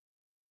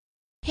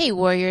Hey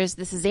Warriors,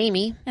 this is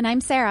Amy. And I'm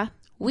Sarah.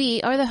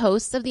 We are the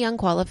hosts of The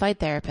Unqualified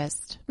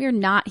Therapist. We're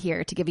not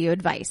here to give you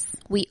advice.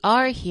 We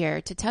are here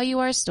to tell you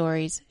our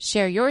stories,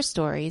 share your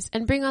stories,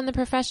 and bring on the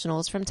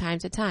professionals from time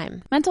to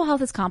time. Mental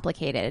health is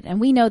complicated, and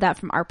we know that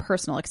from our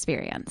personal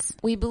experience.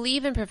 We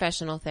believe in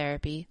professional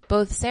therapy.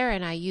 Both Sarah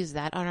and I use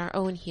that on our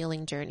own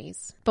healing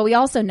journeys. But we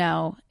also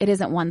know it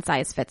isn't one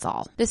size fits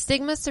all. The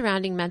stigma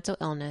surrounding mental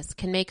illness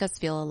can make us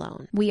feel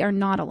alone. We are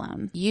not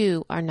alone.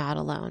 You are not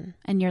alone.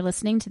 And you're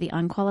listening to The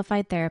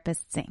Unqualified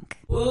Therapist's Inc.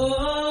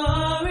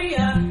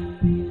 Warrior.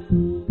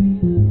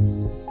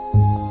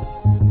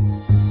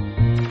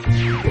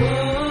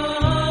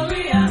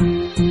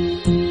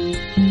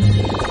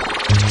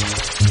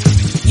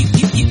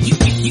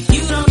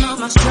 You don't know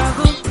my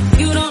struggle,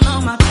 you don't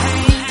know my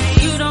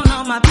pain, you don't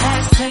know my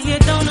past, and you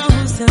don't know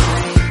who's to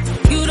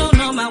blame. You don't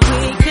know my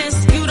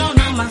weakness, you don't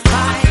know my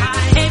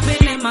fight. Ain't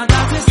been in my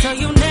darkness, so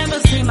you never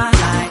see my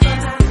light.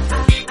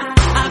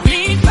 I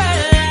bleed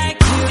like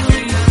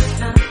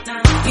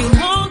you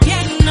won't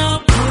get no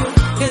proof.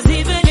 'Cause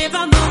even if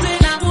I'm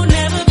losing, I will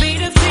never be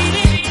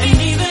defeated.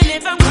 And even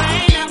if I'm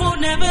crying, I will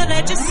never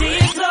let you see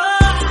it slow.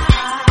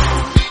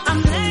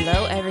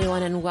 Hello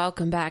everyone and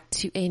welcome back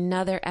to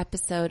another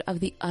episode of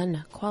The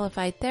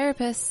Unqualified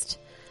Therapist.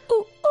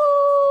 Ooh,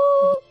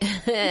 ooh.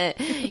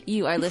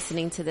 You are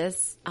listening to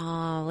this,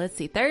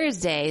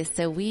 Thursday.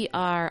 So we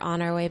are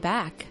on our way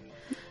back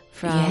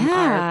from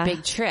our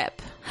big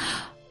trip.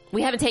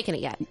 We haven't taken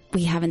it yet.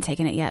 We haven't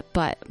taken it yet,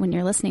 but when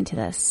you're listening to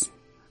this,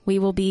 we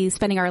will be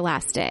spending our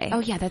last day. Oh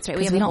yeah, that's right.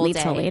 We have a don't whole leave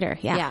day till later.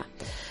 Yeah.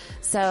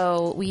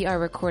 So we are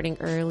recording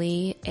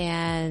early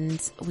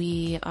and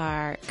we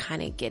are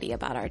kind of giddy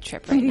about our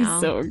trip right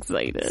now. So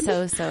excited.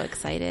 So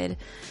excited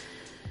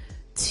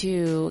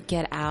to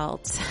get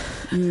out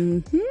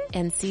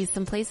and see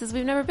some places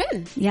we've never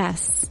been.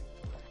 Yes.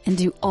 And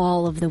do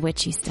all of the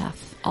witchy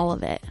stuff. All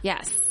of it.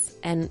 Yes.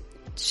 And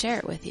share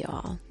it with you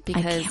all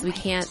because we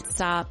can't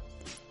stop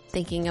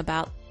thinking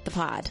about the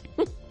pod.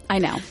 I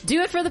know.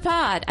 Do it for the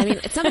pod. I mean,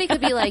 somebody could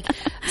be like,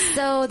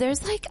 so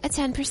there's like a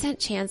 10%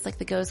 chance like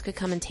the ghost could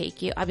come and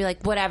take you. I'd be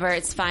like, whatever,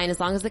 it's fine as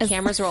long as the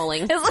camera's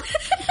rolling.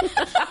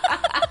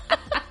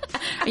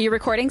 Are you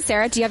recording,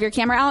 Sarah? Do you have your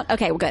camera out?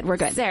 Okay, we're good. We're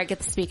good. Sarah, get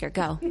the speaker.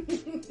 Go.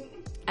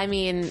 I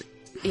mean,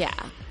 yeah.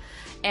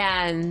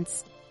 And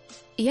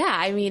yeah,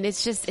 I mean,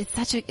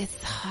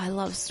 I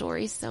love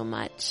stories so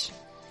much.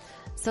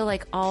 So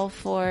like all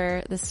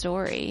for the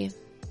story.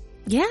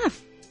 Yeah.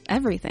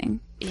 Everything.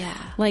 Yeah.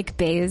 Like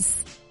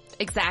Bae's.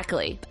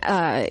 Exactly.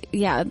 Her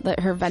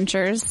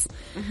ventures.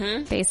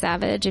 Bae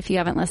Savage. If you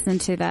haven't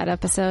listened to that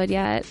episode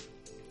yet,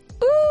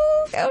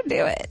 ooh, go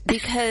do it.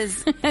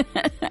 Because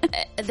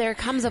there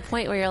comes a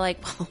point where you're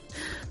like, well,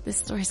 this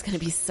story's going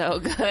to be so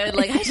good.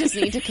 Like, I just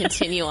need to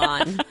continue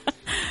on.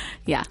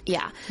 Yeah.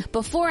 Yeah.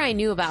 Before I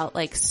knew about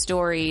like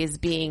stories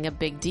being a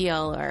big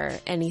deal or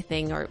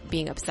anything or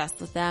being obsessed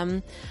with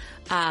them,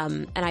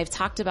 and I've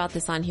talked about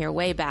this on here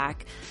way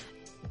back,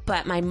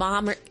 but my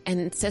mom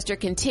and sister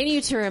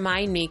continue to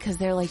remind me because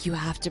they're like, you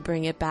have to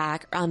bring it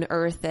back,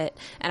 unearth it.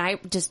 And I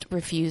just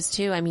refuse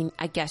to. I mean,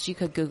 I guess you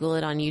could Google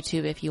it on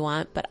YouTube if you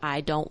want, but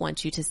I don't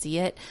want you to see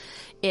it.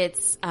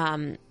 It's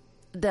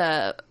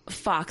the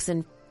Fox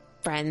and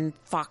Friend,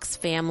 Fox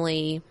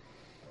family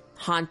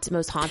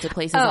most haunted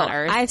places on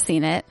Earth. I've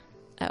seen it.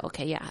 Oh,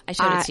 okay. Yeah. I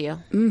showed it to you.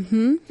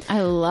 Mm-hmm.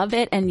 I love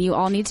it. And you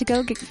all need to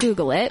go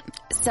Google it.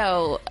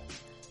 So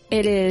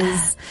it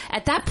is.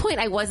 At that point,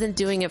 I wasn't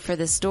doing it for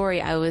the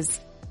story. I was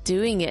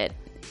doing it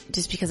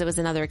just because it was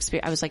another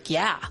experience. I was like,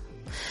 yeah.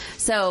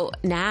 So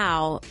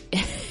now,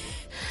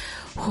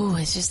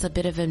 it's just a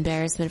bit of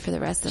embarrassment for the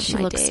rest of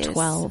my days. She looks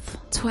 12.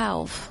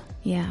 12.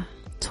 Yeah.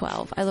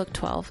 12. I look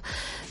 12.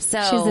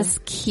 So she has this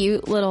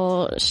cute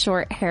little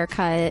short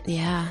haircut.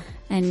 Yeah.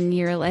 And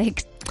you're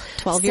like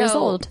 12 years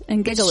old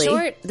and giggly.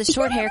 The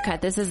short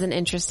haircut, this is an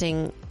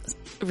interesting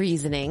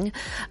reasoning.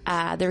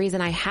 The reason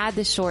I had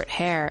the short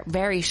hair,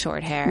 very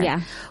short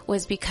hair,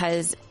 was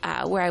because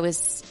where I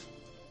was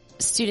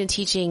student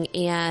teaching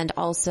and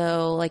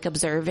also like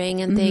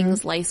observing and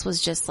things, lice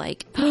was just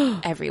like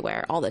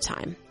everywhere all the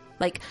time.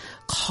 Like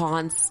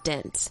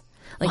constant.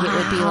 Like it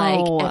would be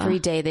like every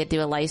day they'd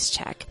do a lice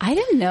check. I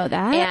didn't know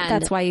that. And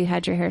that's why you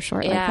had your hair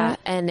short like that.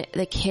 And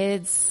the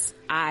kids,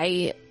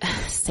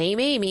 same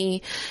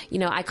Amy,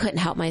 I couldn't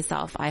help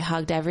myself. I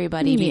hugged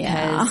everybody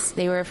because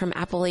they were from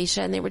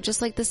Appalachia and they were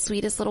just like the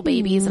sweetest little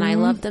babies and I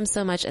loved them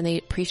so much and they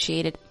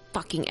appreciated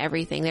fucking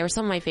everything. They were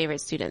some of my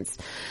favorite students.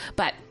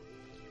 But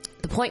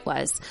the point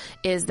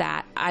is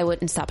that I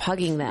wouldn't stop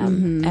hugging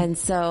them. And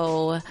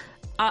so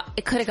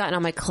it could have gotten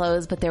on my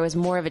clothes, but there was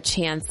more of a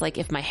chance, like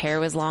if my hair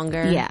was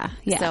longer. Yeah.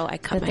 So I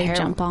cut my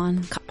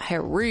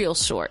hair real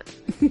short.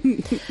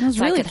 That was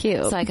really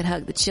cute. So I could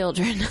hug the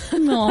children.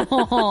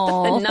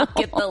 Aww. And not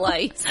get the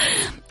lice.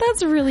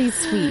 That's really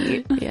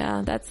sweet.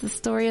 Yeah, that's the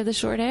story of the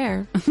short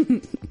hair.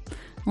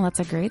 Well, that's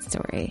a great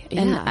story.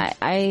 Yeah. And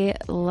I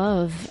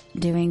love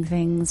doing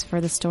things for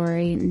the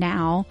story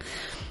now,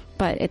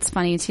 but it's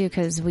funny too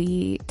because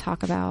we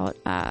talk about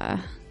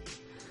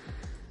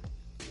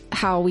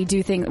how we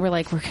do things. We're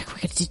like, we're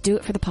going to do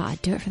it for the pod.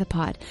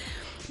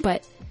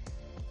 But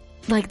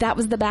like that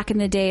was the back in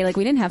the day. Like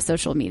we didn't have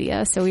social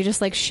media. So we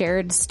just like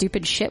shared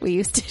stupid shit we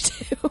used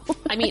to do.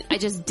 I mean, I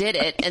just did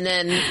it. And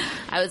then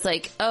I was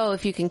like, oh,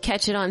 if you can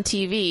catch it on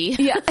TV.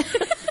 Yeah.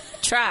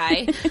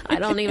 Try. I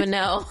don't even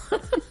know.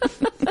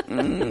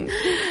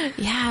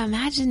 Yeah.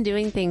 Imagine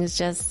doing things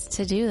just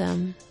to do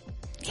them.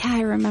 Yeah,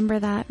 I remember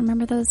that.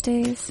 Remember those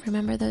days?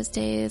 Remember those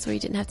days where you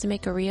didn't have to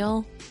make a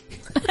reel?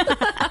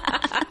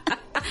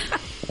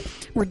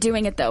 We're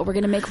doing it though. We're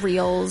going to make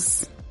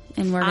reels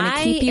and we're going to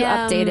keep you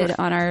updated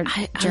on our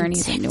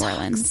journeys in New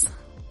Orleans.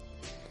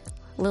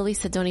 Lily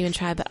said don't even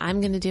try, but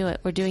I'm going to do it.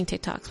 We're doing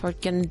TikToks. We're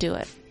going to do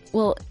it.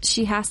 Well,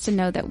 she has to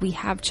know that we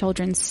have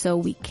children so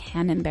we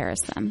can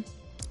embarrass them.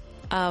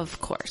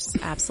 Of course.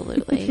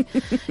 Absolutely.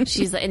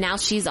 And now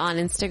she's on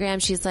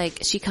Instagram. She's like,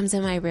 she comes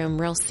in my room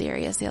real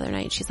serious the other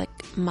night. She's like,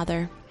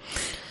 Mother,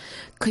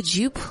 could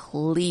you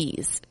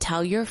please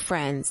tell your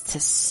friends to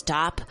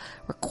stop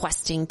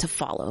requesting to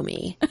follow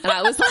me? And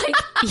I was like,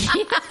 yeah.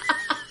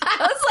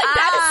 I was like,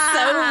 that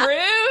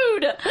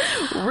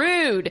is so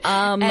rude.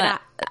 And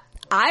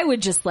I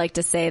would just like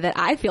to say that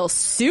I feel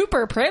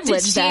super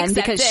privileged then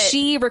because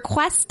she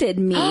requested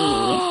me.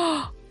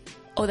 Oh,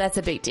 that's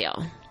a big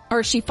deal.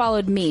 Or she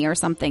followed me or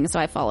something, so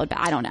I followed back.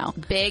 I don't know.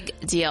 Big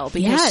deal.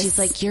 Because she's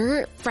like,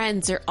 your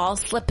friends are all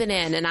slipping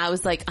in. And I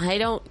was like, I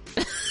don't...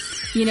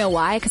 You know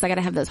why? Because I got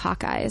to have those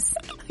hawk eyes.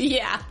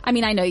 Yeah. I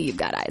mean, I know you've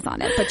got eyes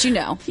on it, but you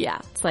know. Yeah.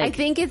 It's like, I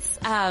think it's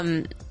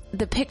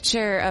the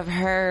picture of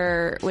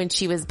her when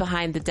she was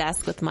behind the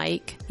desk with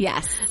Mike.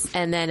 Yes.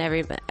 And then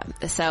everybody...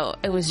 So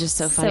it was just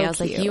so funny. So I was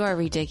cute. like, you are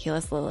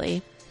ridiculous,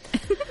 Lily.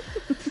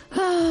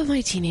 Oh,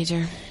 my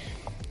teenager.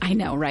 I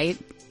know, right?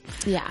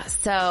 Yeah.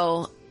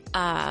 So...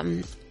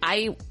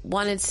 I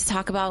wanted to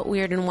talk about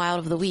Weird and Wild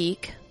of the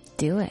Week.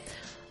 Do it.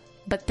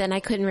 But then I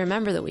couldn't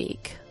remember the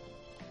week.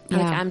 Yeah.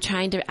 Like I'm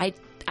trying to,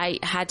 I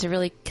had to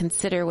really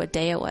consider what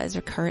day it was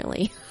or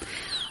currently.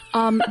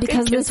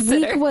 Because this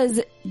week was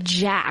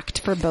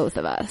jacked for both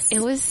of us. It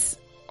was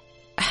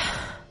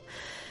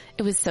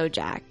so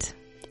jacked.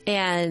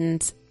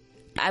 And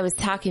I was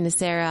talking to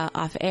Sarah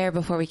off air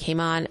before we came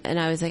on and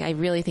I was like, I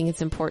really think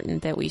it's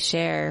important that we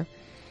share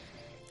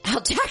how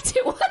jacked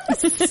it was.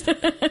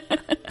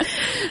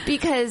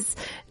 Because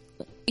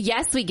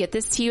yes, we get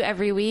this to you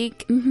every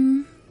week,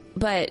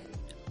 but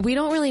we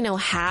don't really know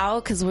how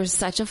because we're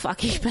such a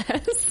fucking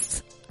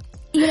mess.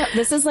 You know,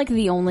 this is like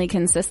the only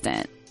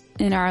consistent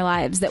in our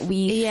lives that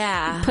we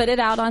put it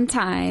out on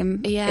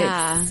time.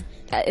 Yeah.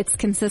 It's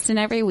consistent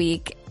every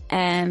week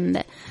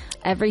and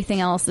everything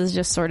else is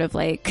just sort of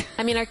like...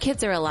 I mean, our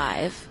kids are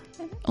alive.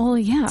 Oh,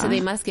 yeah. So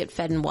they must get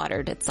fed and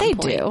watered at some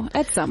point. They do,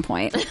 at some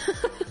point.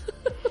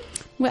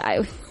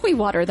 We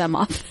water them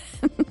off.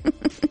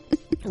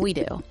 We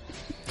do.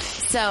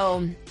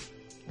 So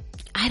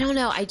I don't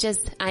know. I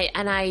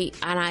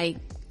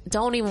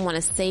don't even want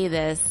to say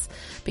this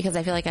because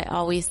I feel like I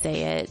always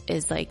say it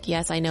is like,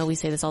 yes, I know we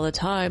say this all the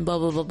time, blah,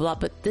 blah, blah, blah,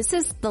 but this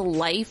is the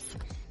life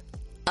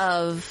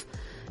of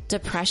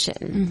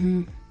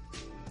depression.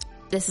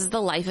 This is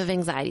the life of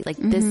anxiety. Like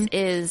this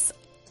is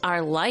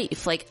our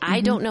life. Like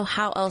I don't know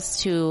how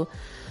else to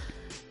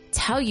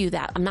tell you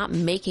that. I'm not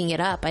making it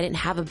up. I didn't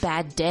have a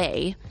bad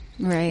day.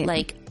 Right.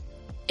 Like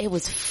it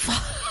was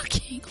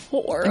fucking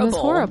horrible. It was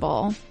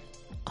horrible.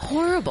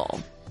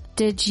 Horrible.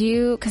 Did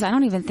you, because I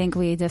don't even think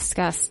we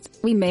discussed,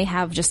 we may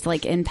have just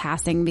like in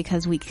passing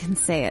because we can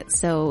say it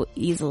so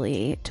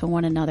easily to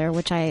one another,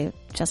 which I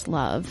just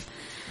love.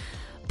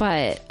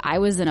 But I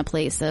was in a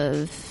place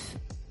of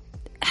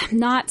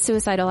not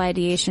suicidal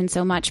ideation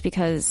so much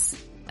because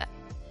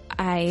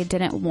I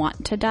didn't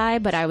want to die,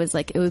 but I was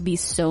like, it would be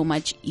so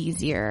much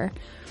easier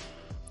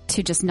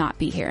to just not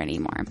be here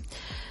anymore.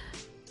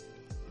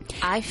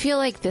 I feel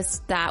like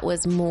that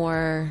was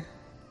more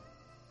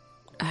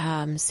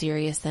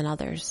serious than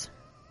others.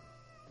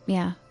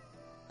 Yeah.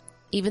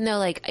 Even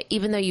though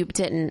you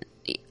didn't,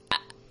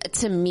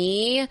 to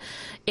me,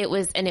 it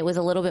was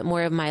a little bit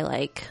more of my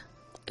like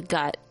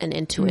gut and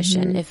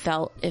intuition. It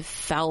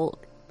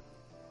felt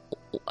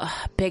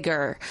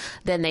bigger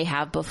than they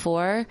have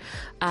before.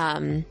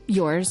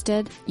 Yours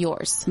did?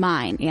 Yours.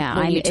 Mine, yeah.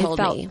 When you told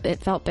me. It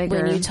felt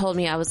bigger. When you told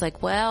me, I was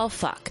like, well,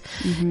 fuck.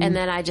 And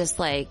then I just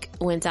like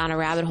went down a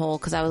rabbit hole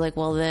because I was like,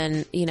 well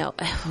then, you know,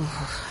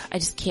 I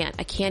just can't.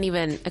 I couldn't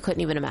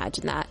even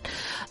imagine that.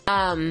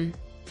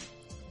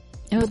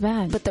 It was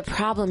bad. But the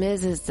problem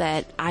is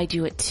that I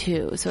do it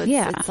too. So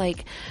it's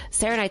like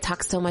Sarah and I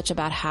talk so much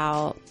about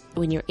how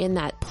when you're in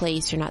that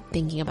place, you're not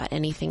thinking about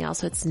anything else.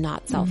 So it's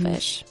not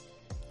selfish.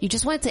 You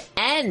just want it to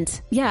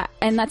end. Yeah.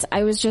 And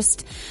I was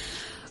just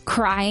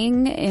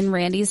crying in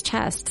Randy's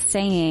chest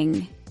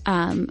saying,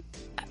 I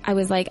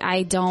was like,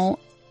 I don't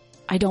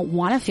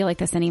want to feel like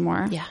this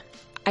anymore. Yeah.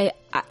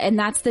 And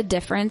that's the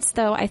difference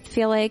though. I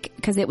feel like,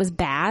 cause it was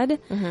bad,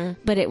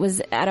 but it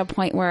was at a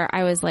point where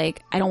I was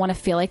like, I don't want to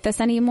feel like this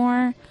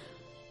anymore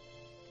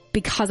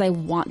because I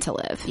want to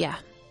live. Yeah.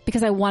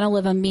 Because I want to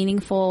live a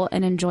meaningful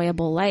and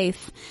enjoyable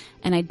life.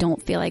 And I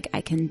don't feel like I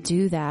can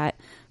do that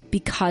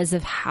because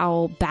of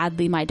how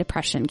badly my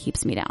depression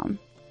keeps me down.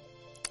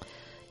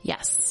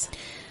 Yes.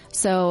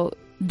 So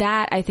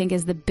that I think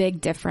is the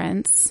big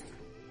difference.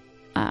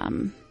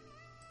 Between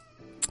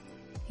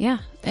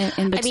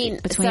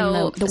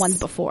the ones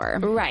before.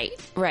 Right.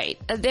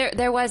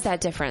 There was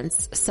that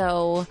difference.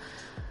 So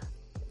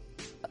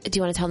do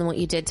you want to tell them what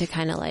you did to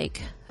kind of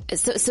like,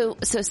 so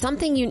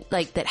something you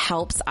like that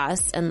helps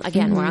us, and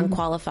again, we're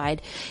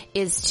unqualified,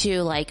 is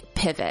to like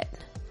pivot.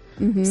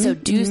 So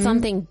do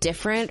something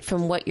different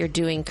from what you're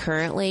doing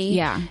currently.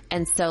 Yeah.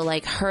 And so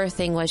like her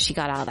thing was she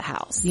got out of the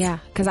house. Yeah.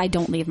 Cause I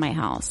don't leave my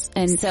house.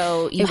 And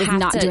so you it was have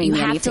not to, doing you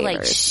me any have to like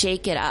favors.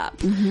 shake it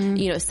up.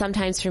 You know,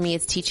 sometimes for me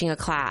it's teaching a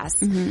class,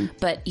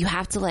 but you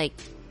have to like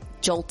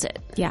jolt it.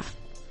 Yeah.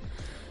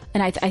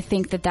 And I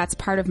think that's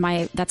part of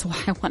that's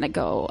why I want to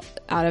go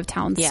out of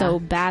town so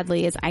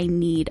badly, is I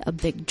need a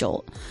big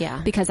jolt.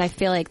 Yeah. Because I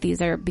feel like these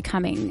are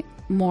becoming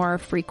more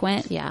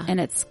frequent. Yeah.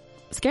 And it's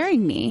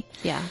scaring me.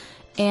 Yeah.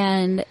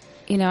 And,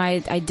 you know,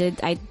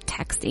 I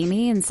text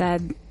Amy and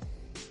said,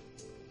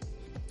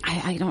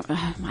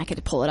 I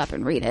could pull it up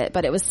and read it,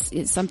 but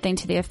it's something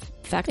to the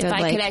effect if of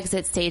I like, could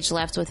exit stage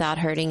left without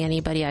hurting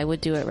anybody, I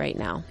would do it right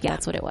now. Yeah.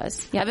 That's what it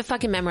was. Yeah. I have it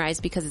fucking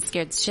memorized because it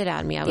scared the shit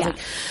out of me. I was Yeah. like,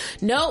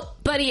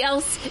 nobody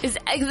else is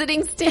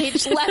exiting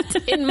stage left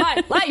in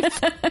my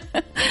life,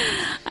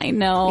 I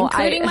know,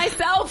 including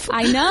myself.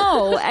 I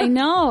know. And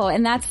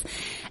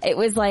it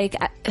was like,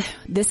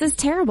 this is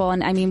terrible.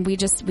 And I mean,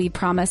 we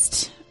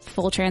promised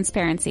full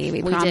transparency.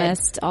 We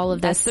promised all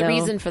of this. That's the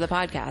reason for the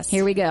podcast.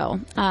 Here we go.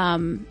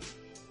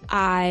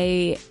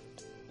 I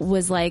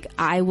was like,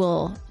 I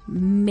will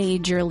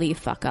majorly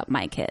fuck up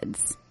my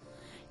kids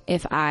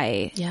if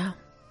I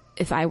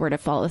were to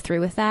follow through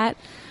with that.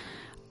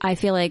 I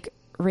feel like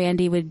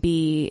Randy would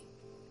be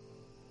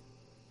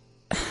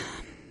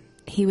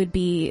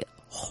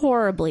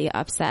horribly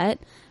upset,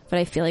 but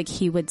I feel like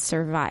he would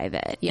survive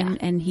it. Yeah.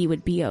 And he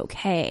would be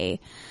okay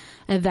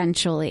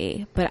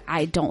eventually, but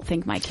I don't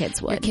think my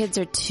kids would. Your kids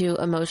are too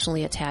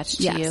emotionally attached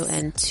to Yes. you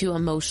and too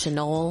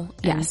emotional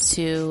and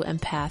too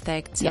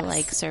empathic to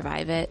like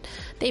survive it.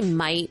 They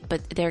might,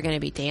 but they're going to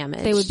be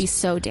damaged. They would be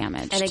so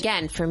damaged. And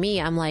again, for me,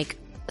 I'm like,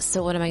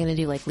 so what am I going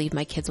to do? Like leave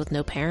my kids with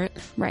no parent?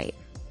 Right.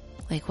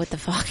 Like what the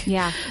fuck?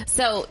 Yeah.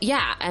 So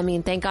yeah, I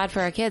mean, thank God for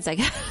our kids, I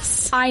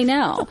guess. I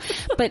know.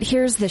 But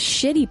here's the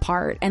shitty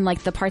part, and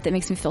like the part that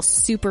makes me feel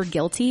super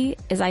guilty,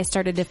 is I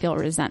started to feel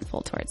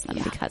resentful towards them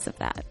because of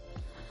that.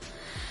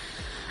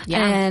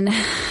 Yeah. And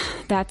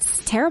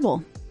that's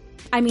terrible.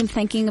 I mean,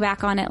 thinking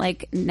back on it,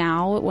 like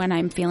now when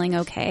I'm feeling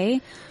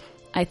okay,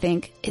 I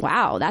think,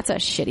 wow, that's a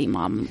shitty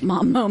mom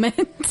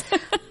moment.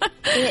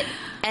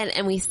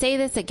 And we say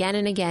this again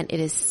and again. It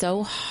is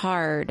so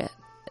hard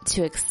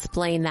to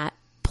explain that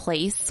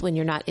place when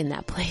you're not in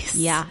that place.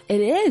 Yeah,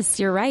 it is.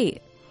 You're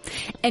right.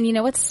 And you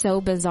know what's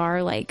so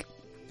bizarre? Like,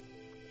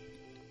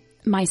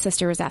 my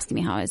sister was asking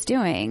me how I was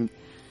doing,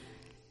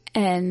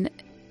 and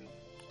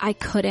I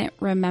couldn't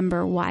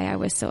remember why I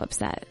was so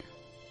upset.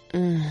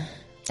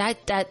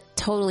 That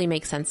totally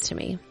makes sense to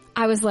me.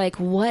 I was like,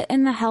 what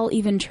in the hell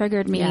even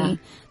triggered me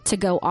to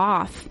go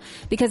off?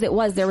 Because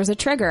there was a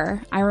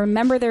trigger. I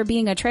remember there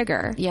being a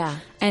trigger. Yeah.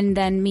 And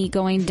then me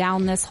going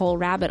down this whole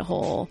rabbit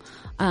hole.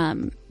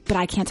 But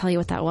I can't tell you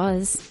what that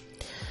was.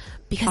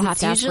 Because I'll have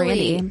to ask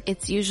Randy.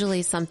 it's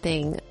usually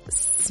something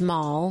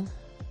small.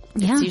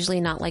 Yeah. It's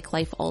usually not like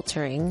life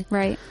altering.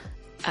 Right.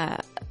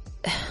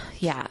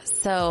 Yeah.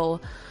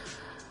 So,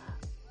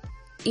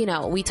 you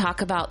know, we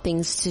talk about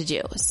things to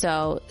do.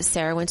 So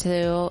Sarah went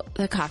to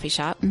the coffee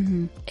shop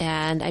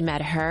and I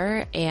met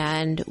her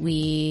and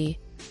we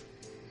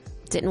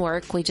didn't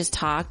work. We just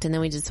talked and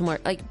then we did some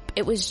work. Like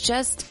it was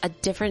just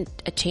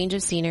a change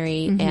of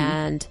scenery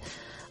and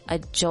a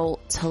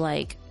jolt to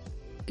like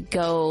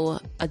go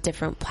a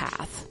different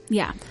path.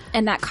 Yeah.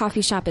 And that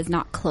coffee shop is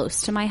not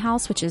close to my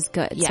house, which is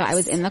good. Yes. So I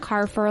was in the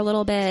car for a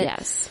little bit.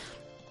 Yes.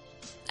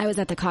 I was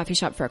at the coffee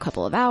shop for a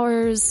couple of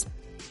hours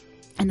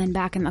and then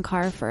back in the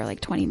car for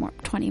like 20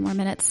 more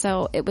minutes.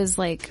 So it was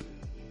like,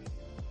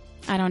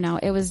 I don't know.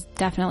 It was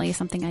definitely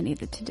something I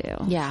needed to do.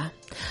 Yeah.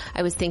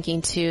 I was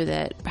thinking too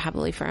that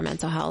probably for our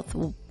mental health,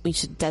 we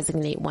should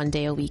designate one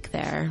day a week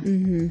there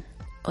when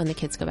the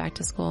kids go back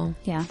to school.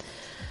 Yeah.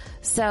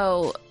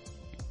 So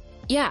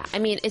yeah, I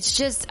mean, it's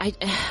just, I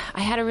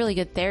had a really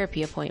good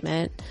therapy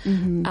appointment,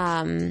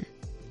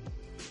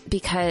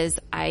 because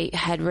I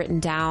had written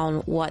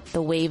down what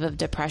the wave of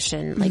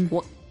depression,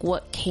 like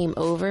what came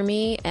over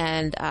me.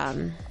 And,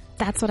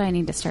 That's what I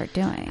need to start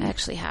doing. I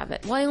actually have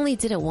it. Well, I only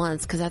did it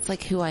once because that's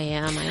like who I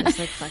am. I was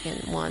like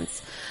fucking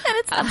once. And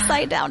it's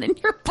upside down in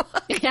your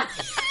book. Yeah.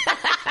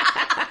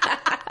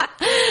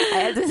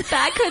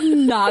 That could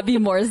not be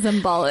more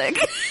symbolic.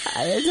 I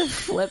had to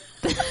flip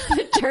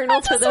the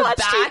journal to the watched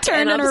you back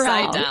turn and it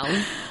upside around.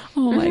 down.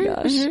 Oh my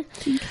gosh.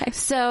 Okay.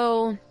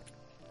 So,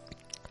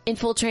 in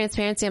full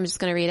transparency, I'm just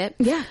going to read it.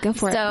 Yeah, go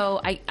for it.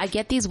 So, I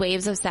get these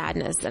waves of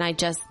sadness and I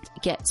just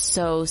get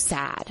so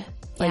sad.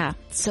 Like, Yeah.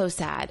 so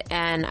sad.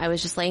 And I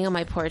was just laying on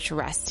my porch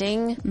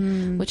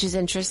resting, which is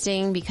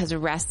interesting because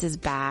rest is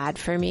bad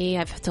for me.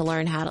 I've had to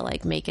learn how to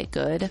like make it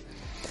good.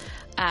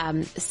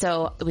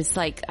 So it was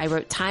like, I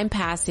wrote time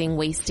passing,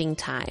 wasting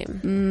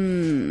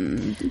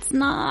time. It's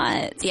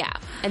not. Yeah.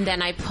 And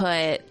then I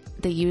put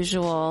the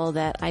usual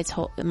that I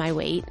told my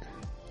weight.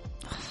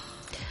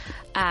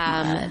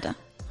 God.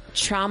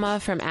 Trauma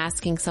from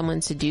asking someone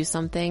to do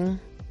something.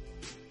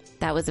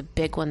 That was a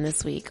big one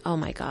this week. Oh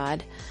my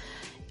God.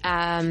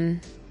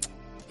 And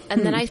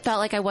then I felt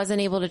like I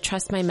wasn't able to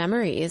trust my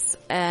memories,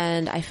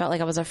 and I felt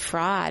like I was a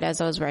fraud as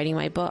I was writing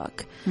my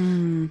book.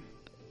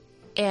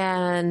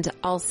 And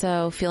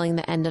also feeling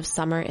the end of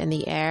summer in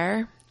the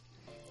air.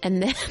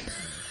 And then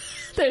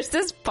there's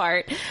this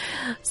part.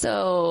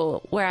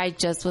 So where I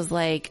just was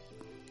like,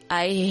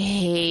 I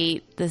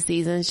hate the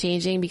seasons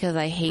changing because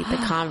I hate the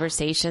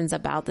conversations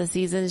about the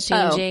seasons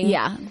changing. Oh,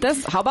 yeah.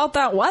 How about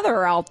that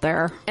weather out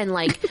there? And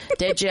like,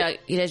 did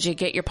you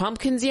get your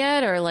pumpkins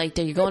yet? Or like,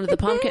 did you go into the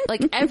pumpkin?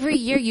 Like every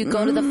year you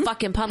go to the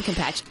fucking pumpkin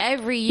patch.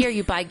 Every year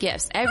you buy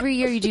gifts. Every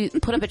year you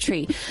put up a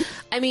tree.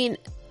 I mean,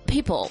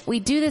 people,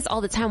 we do this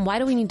all the time. Why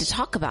do we need to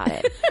talk about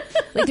it?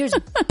 Like there's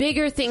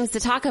bigger things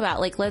to talk about.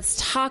 Like let's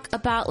talk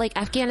about like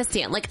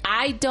Afghanistan. Like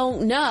I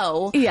don't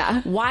know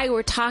why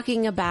we're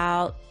talking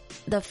about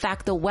the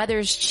fact the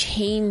weather's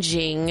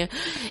changing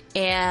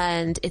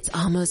and it's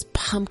almost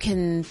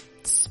pumpkin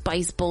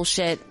spice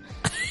bullshit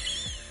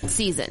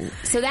season.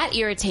 So that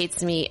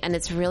irritates me and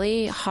it's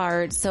really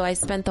hard. So I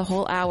spent the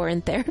whole hour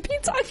in therapy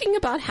talking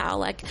about how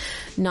like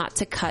not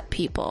to cut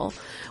people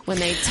when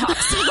they talk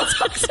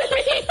to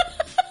me.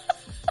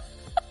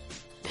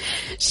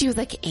 She was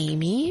like,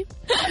 Amy,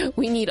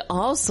 we need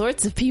all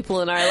sorts of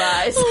people in our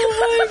lives.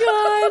 Oh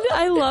my God.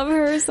 I love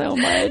her so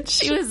much.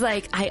 She was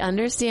like, I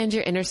understand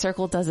your inner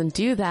circle doesn't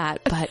do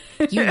that, but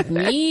you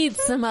need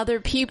some other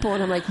people.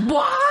 And I'm like,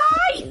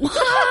 why?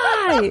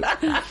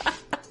 Why?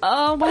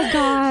 Oh my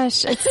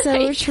gosh. It's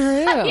so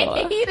true.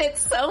 I hate it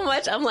so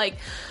much. I'm like,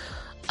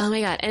 oh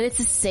my God. And it's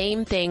the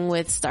same thing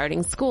with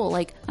starting school.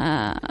 Like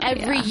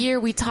every year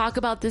we talk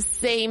about the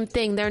same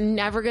thing. They're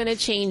never going to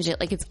change it.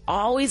 Like it's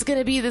always going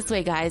to be this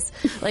way, guys.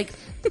 Like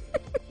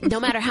no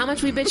matter how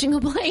much we bitch and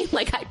complain,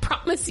 like I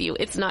promise you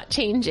it's not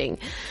changing.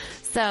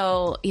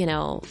 So, you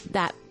know,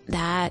 that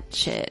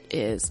shit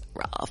is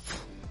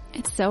rough.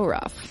 It's so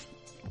rough.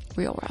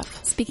 Real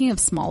rough. Speaking of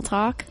small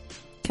talk,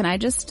 can I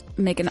just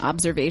make an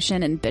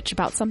observation and bitch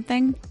about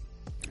something?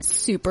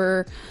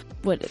 Super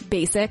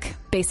basic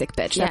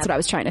bitch. Yeah. That's what I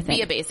was trying to think.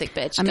 Be a basic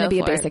bitch. I'm going to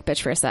be a for it. basic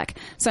bitch for a sec.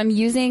 So I'm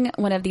using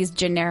one of these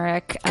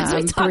generic We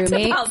talked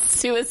BrewMate. about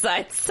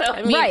suicide. So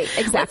I mean, Right,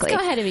 exactly.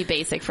 Let's go ahead and be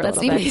basic for a Let's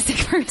little be bit.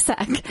 basic for a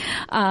sec.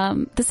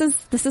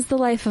 This is the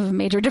life of a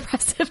major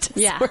depressive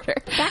disorder.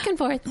 Back and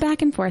forth.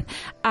 Back and forth.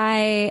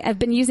 I've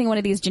been using one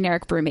of these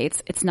generic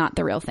BrewMates. It's not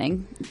the real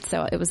thing.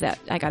 So it was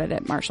I got it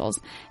at Marshall's.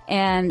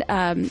 And,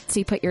 so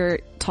you put your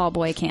tall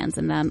boy cans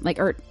in them,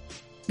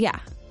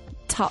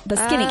 the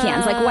skinny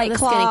cans, like White the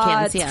Claw, skinny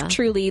cans, yeah.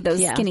 Truly those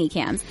skinny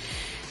cans.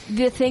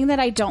 The thing that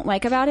I don't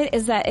like about it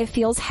is that it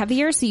feels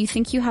heavier, so you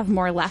think you have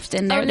more left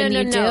in there than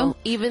you do.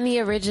 Even the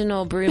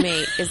original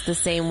BrewMate is the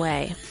same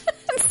way.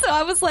 So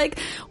I was like,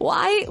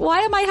 why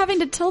am I having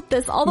to tilt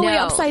this all the way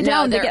upside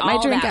down to get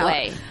my drink out?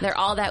 Way. They're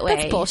all that way.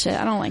 That's bullshit.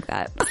 I don't like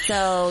that.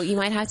 So you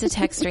might have to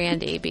text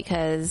Randy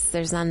because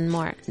there's none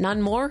more.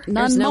 None more?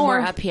 There's no more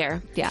up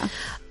here. Yeah.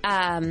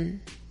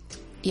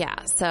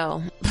 Yeah,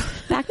 so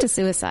Back to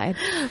suicide.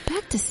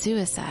 Back to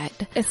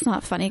suicide. It's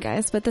not funny,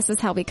 guys, but this is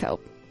how we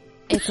cope.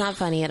 It's not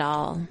funny at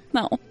all.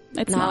 No,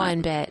 it's not not.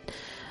 one bit.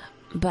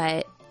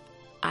 But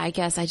I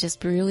guess I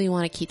just really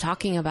want to keep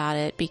talking about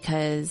it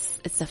because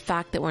it's the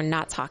fact that we're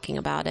not talking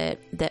about it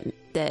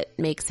that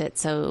makes it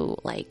so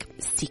like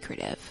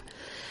secretive.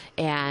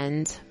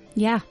 And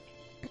Yeah.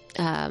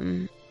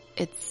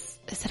 is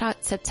it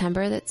out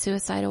September that's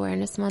Suicide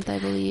Awareness Month, I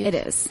believe? It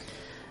is.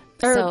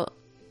 So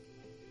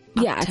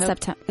yeah, it's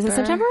September. Is it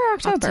September or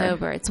October?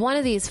 October. It's one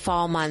of these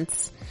fall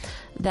months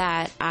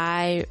that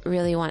I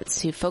really want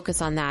to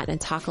focus on that and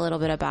talk a little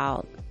bit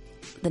about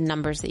the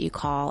numbers that you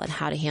call and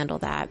how to handle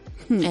that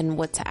and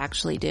what to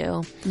actually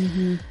do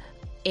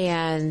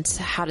and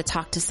how to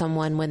talk to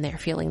someone when they're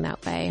feeling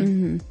that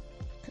way.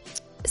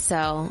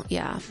 So,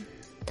 yeah.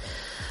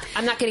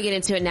 I'm not going to get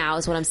into it now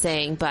is what I'm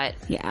saying, but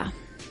Yeah.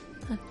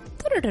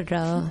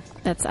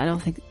 that's, I don't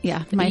think,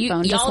 my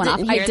phone just y'all went off.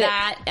 didn't hear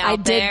that I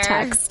out did there?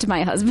 text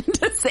my husband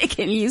to say,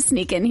 can you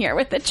sneak in here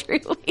with a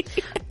truly?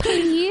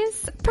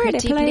 please, Pretty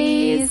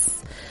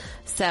please.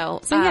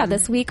 So yeah,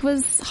 this week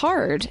was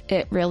hard.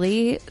 It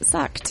really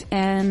sucked.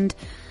 And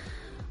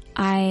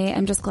I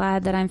am just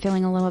glad that I'm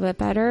feeling a little bit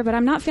better, but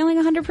I'm not feeling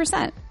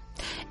 100%.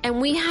 And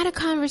we had a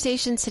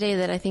conversation today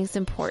that I think is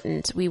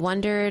important. We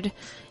wondered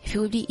if it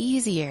would be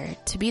easier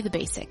to be the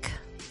basic.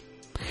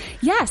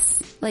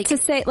 Yes. Like to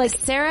say, like,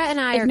 Sarah and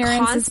I are ignorance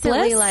is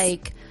constantly bliss.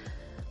 like,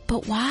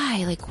 but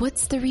why? Like,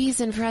 what's the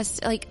reason for us?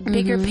 Like,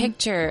 bigger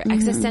picture,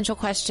 existential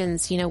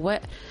questions. You know,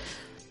 what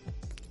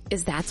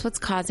is that's what's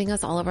causing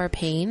us all of our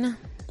pain?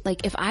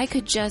 Like, if I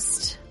could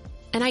just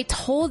And I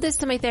told this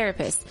to my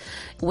therapist.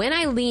 When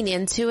I lean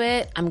into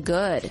it, I'm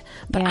good.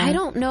 But Yeah. I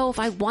don't know if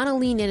I want to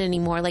lean in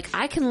anymore. Like,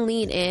 I can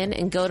lean in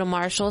and go to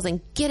Marshall's and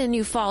get a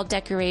new fall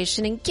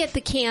decoration and get the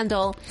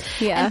candle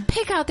Yeah. and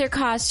pick out their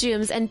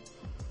costumes and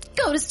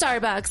go to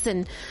Starbucks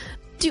and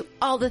do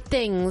all the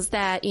things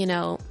that, you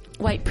know,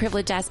 white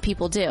privileged ass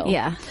people do.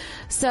 Yeah.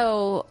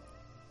 So,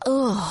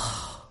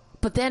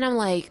 but then I'm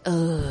like,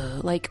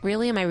 like,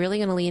 really? Am I really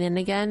going to lean in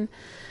again?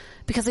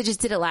 Because I just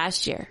did it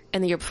last year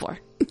and the year before.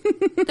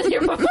 The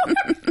year before.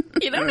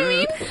 You know what I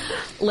mean?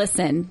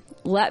 Listen,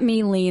 let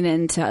me lean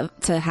into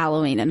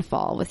Halloween and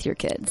fall with your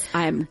kids.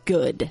 I'm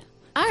good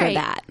All for right.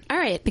 that. All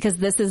right. Because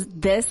this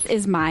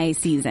is my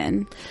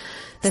season.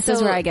 This is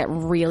So- where I get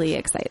really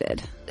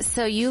excited.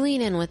 So you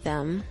lean in with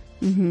them.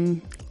 Mm-hmm.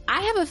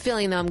 I have a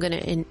feeling though I'm going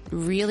to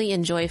really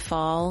enjoy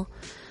fall.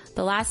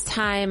 The last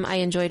time I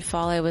enjoyed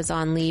fall, I was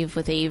on leave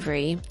with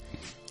Avery.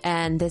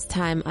 And this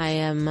time I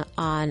am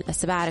on a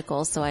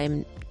sabbatical. So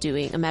I'm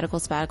doing a medical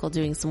sabbatical,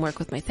 doing some work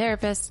with my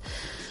therapist.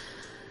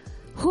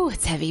 Whew,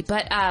 it's heavy.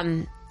 But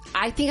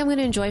I think I'm going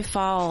to enjoy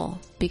fall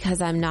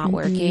because I'm not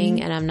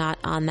working and I'm not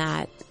on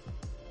that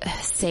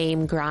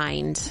same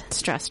grind.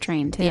 Stress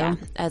train too. Yeah,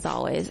 as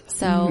always.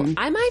 So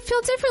I might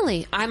feel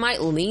differently. I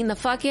might lean the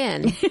fuck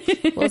in.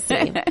 We'll see.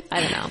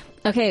 I don't know.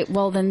 Okay,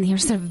 well then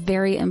here's a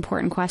very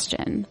important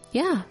question.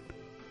 Yeah.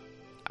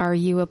 Are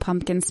you a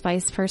pumpkin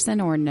spice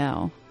person or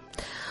no?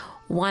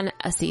 One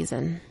a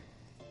season.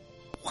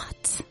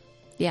 What?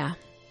 Yeah.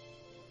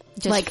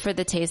 Just Like, for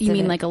the taste You of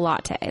mean it. like a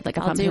latte, like a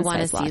I'll pumpkin do one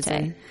a spice latte?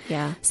 season.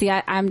 Yeah. See,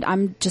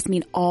 I'm just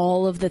mean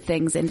all of the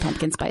things in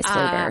pumpkin spice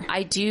flavor.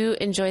 I do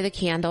enjoy the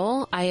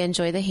candle. I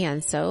enjoy the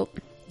hand soap.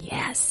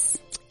 Yes.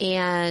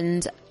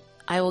 And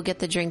I will get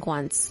the drink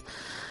once.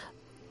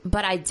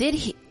 But I did,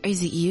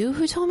 is it you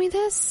who told me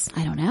this?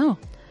 I don't know.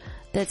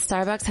 That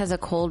Starbucks has a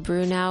cold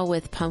brew now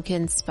with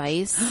pumpkin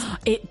spice.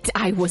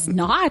 I was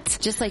not.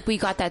 Just like we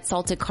got that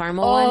salted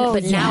caramel Oh,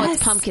 one, but now yes.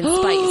 it's pumpkin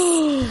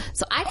spice.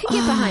 So I could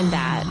get behind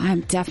that.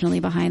 I'm definitely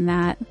behind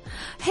that.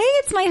 Hey,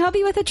 it's my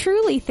hubby with a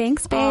Truly.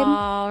 Thanks, babe.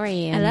 Oh,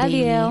 Randy. I love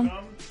you.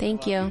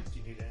 Thank you.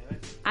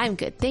 I'm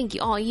good. Thank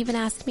you. Oh, you even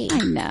asked me. I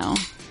know.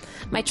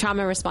 My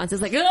trauma response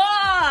is like,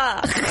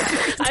 ah!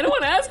 I don't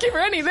want to ask you for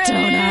anything.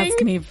 Don't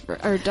ask me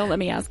or don't let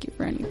me ask you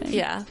for anything.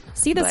 Yeah.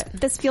 See, But-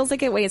 this feels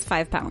like it weighs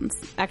 5 pounds.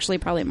 Actually,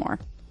 probably more.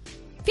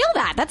 Feel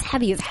that. That's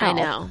heavy as hell. I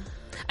know.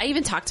 I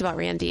even talked about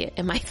Randy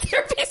in my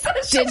therapy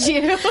session. Did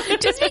you?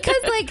 Just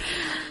because, like,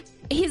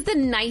 he's the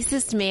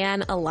nicest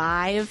man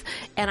alive,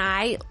 and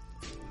I,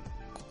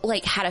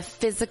 like, had a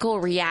physical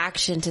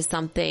reaction to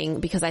something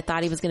because I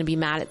thought he was going to be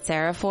mad at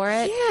Sarah for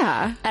it.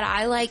 Yeah. And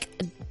I, like,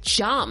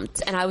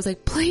 jumped, and I was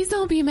like, please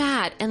don't be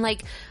mad. And,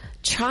 like,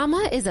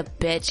 trauma is a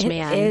bitch,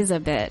 man. It is a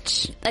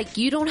bitch. Like,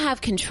 you don't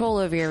have control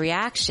over your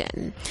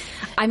reaction.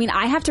 I mean,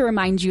 I have to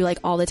remind you like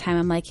all the time.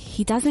 I'm like,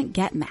 he doesn't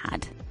get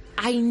mad.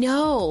 I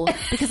know.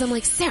 Because I'm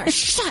like, Sarah,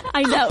 shut up.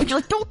 I know. You're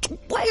like, don't,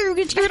 why are you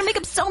going to make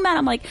him so mad?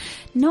 I'm like,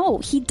 no,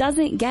 he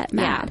doesn't get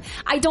mad.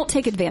 I don't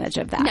take advantage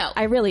of that. No.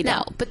 I really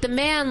don't. No. But the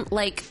man,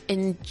 like,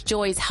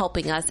 enjoys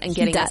helping us and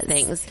getting us does.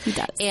 things. He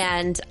does.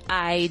 And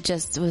I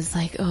just was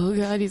like, oh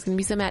God, he's going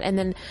to be so mad. And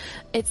then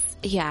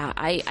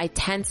I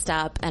tensed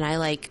up and I,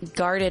 like,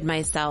 guarded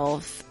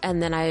myself.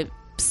 And then I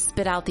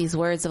spit out these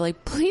words of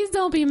like, please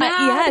don't be mad.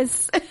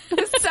 Yes. It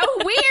was so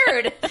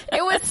weird.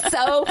 It was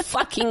so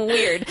fucking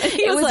weird.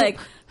 He was like,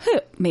 who,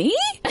 me?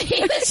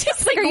 He was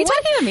just like, Are you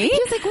talking to me? He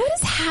was like, what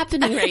is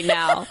happening right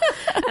now?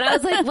 And I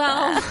was like,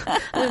 well,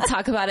 I'm going to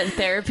talk about it in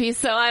therapy,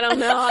 so I don't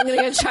know. I'm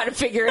going to try to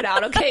figure it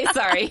out. Okay,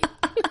 sorry.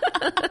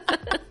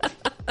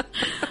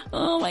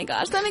 Oh my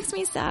gosh, that makes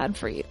me sad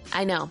for you.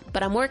 I know,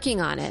 but I'm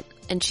working on it.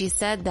 And she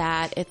said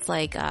that it's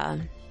like, that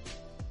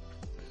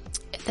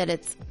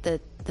it's the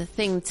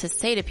thing to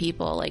say to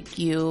people like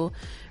you,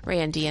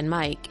 Randy, and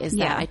Mike is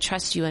Yeah. that I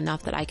trust you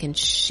enough that I can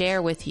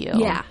share with you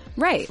Yeah.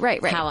 Right.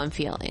 how I'm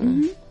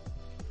feeling.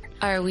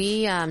 Are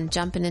we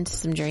jumping into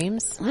some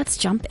dreams? Let's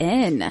jump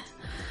in.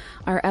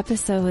 Our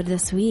episode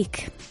this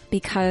week,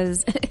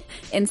 because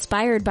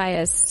inspired by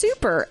a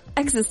super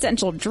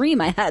existential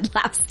dream I had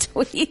last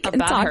week and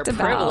About her talked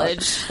about.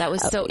 privilege. That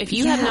was so, if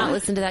you have yeah. not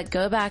listened to that,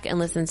 go back and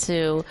listen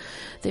to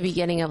the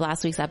beginning of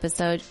last week's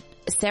episode.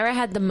 Sarah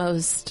had the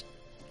most,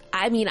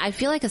 I mean, I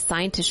feel like a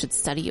scientist should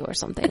study you or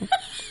something.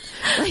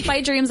 My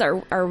dreams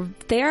are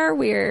they are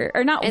weird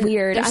or not And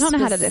weird. they're I don't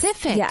know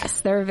specific. how to. Yes,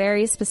 they're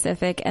very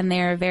specific and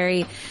they're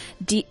very,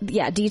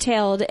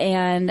 detailed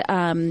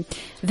and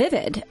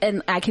vivid.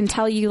 And I can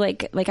tell you,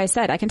 like I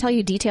said, I can tell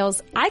you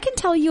details. I can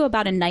tell you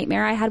about a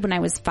nightmare I had when I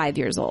was 5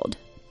 years old.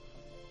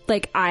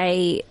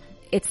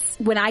 It's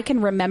when I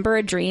can remember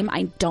a dream,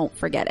 I don't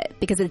forget it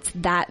because it's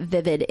that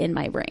vivid in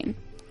my brain.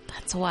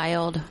 That's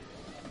wild.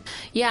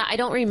 Yeah, I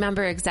don't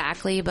remember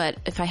exactly, but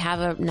if I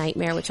have a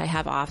nightmare, which I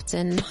have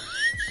often,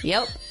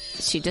 yep,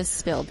 she just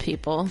spilled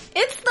people.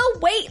 It's the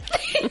weight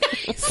thing.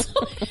 I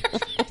swear.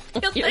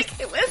 I feel like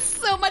it was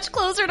so much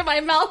closer to my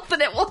mouth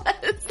than it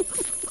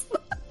was.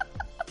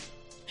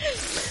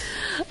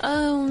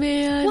 Oh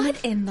man.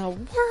 What in the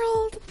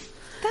world?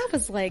 That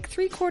was like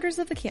 3/4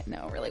 of a can.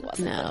 No, it really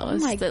wasn't. No, Oh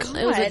my God.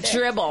 it was a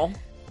dribble.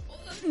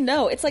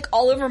 No, it's like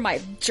all over my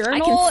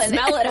journal. I can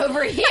smell it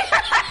over here.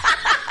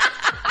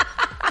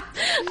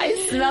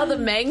 I smell the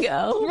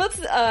mango.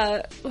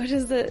 What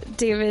is it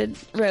David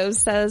Rose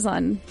says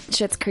on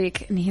Schitt's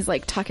Creek? And he's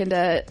like talking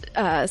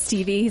to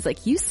Stevie. He's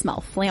like, you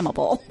smell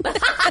flammable.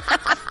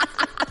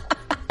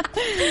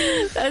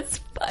 That's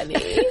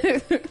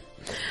funny.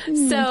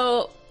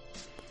 So,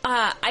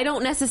 I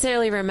don't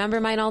necessarily remember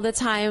mine all the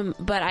time,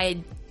 but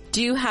I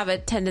do have a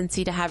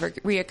tendency to have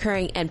it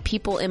reoccurring, and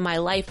people in my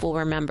life will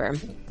remember.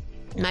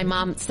 My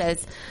mom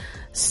says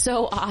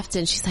so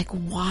often, she's like,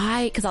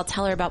 why? Because I'll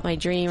tell her about my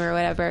dream or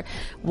whatever.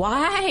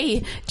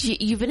 Why?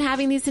 You've been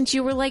having these since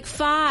you were like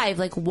 5.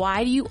 Like,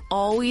 why do you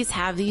always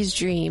have these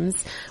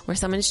dreams where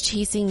someone's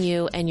chasing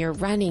you and you're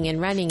running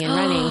and running and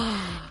running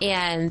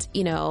and,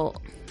 you know,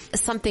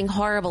 something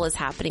horrible is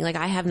happening? Like,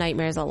 I have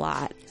nightmares a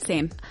lot.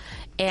 Same.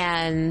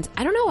 And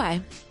I don't know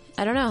why.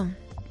 I don't know.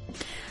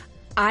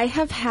 I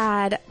have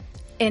had,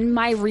 in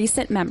my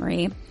recent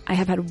memory, I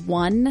have had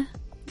one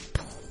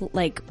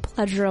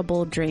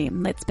pleasurable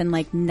dream that's been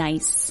like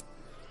nice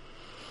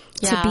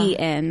to be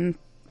in.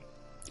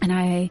 And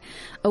I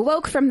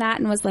awoke from that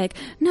and was like,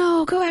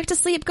 no, go back to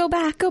sleep, go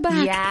back.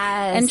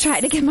 Yes. And tried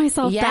to get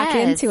myself back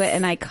into it,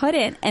 and I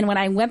couldn't. And when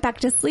I went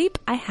back to sleep,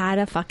 I had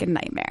a fucking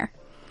nightmare.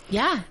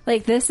 Yeah.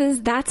 Like,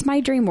 that's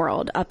my dream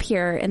world up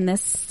here in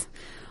this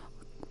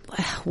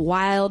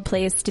wild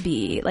place to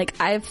be. Like,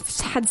 I've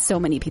had so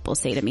many people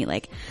say to me,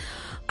 like,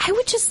 I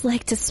would just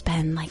like to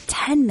spend like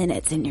 10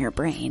 minutes in your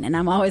brain. And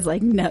I'm always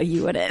like, no,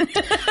 you wouldn't.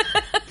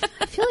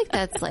 I feel like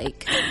that's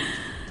like,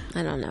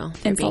 I don't know.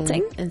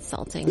 Insulting?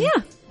 Insulting. Yeah.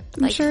 I'm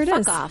like, sure it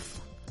fuck is.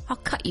 off. I'll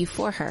cut you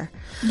for her.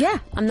 Yeah.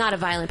 I'm not a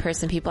violent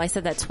person, people. I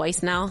said that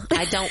twice now.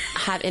 I don't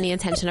have any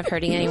intention of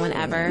hurting anyone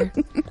ever.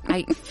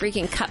 I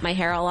freaking cut my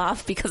hair all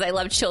off because I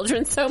love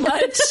children so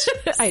much.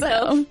 I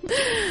know.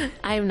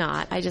 I'm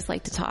not. I just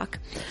like to talk.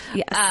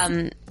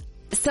 Yes.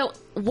 So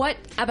what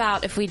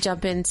about if we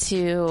jump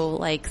into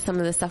like some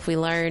of the stuff we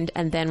learned,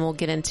 and then we'll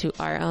get into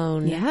our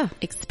own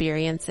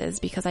experiences,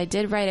 because I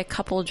did write a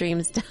couple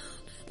dreams down.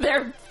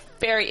 They're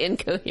very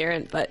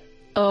incoherent, but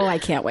oh, I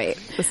can't wait.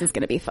 This is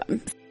going to be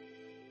fun.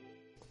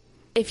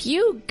 If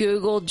you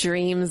Google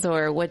dreams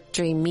or what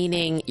dream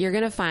meaning, you're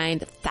going to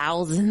find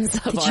thousands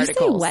of articles. Did you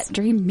say what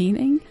dream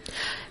meaning?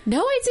 No,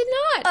 I did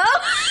not.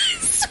 Oh, I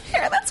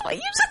swear that's what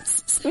you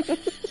just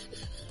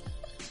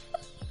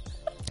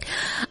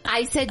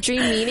I said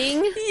dream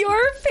meaning.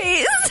 Your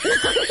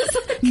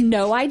face.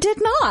 No, I did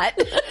not.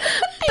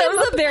 That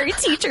was a very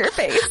teacher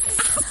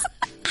face.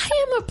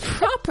 I am a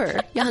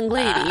proper young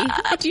lady.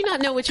 I do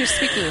not know what you're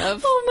speaking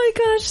of. Oh my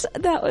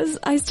gosh.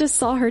 I just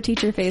saw her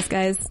teacher face,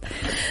 guys.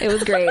 It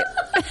was great.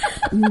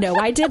 No,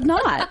 I did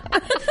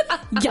not.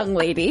 Young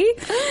lady.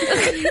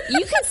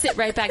 You can sit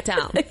right back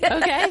down.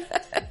 Okay.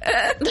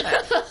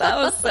 That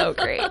was so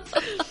great.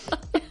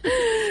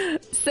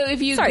 So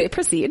if you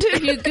proceed.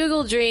 If you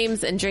Google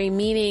dreams and dream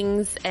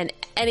meanings and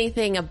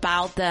anything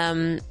about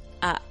them,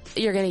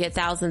 you're going to get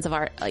thousands of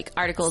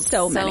articles.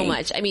 So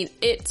much. I mean,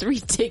 it's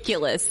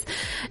ridiculous,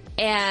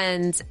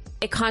 and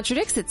it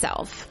contradicts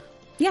itself.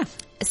 Yeah.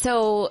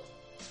 So,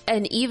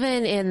 and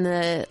even in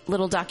the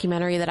little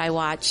documentary that I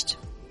watched,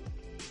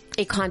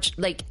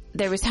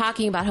 they was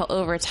talking about how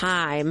over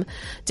time,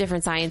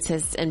 different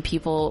scientists and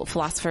people,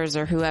 philosophers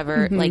or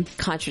whoever,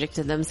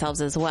 contradicted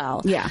themselves as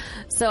well. Yeah.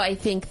 So I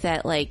think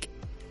that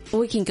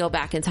we can go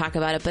back and talk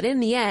about it, but in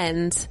the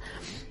end,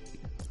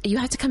 you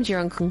have to come to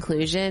your own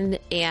conclusion,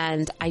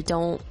 and I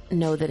don't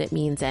know that it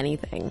means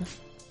anything.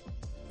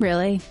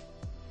 Really?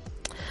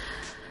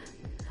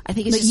 I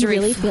think it's just you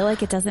really feel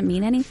like it doesn't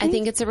mean anything? I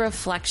think it's a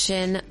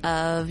reflection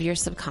of your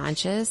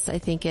subconscious. I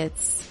think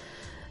it's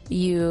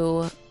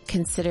you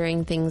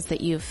considering things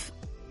that you've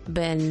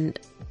been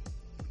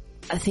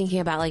thinking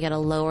about at a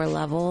lower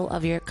level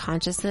of your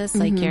consciousness.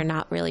 Like you're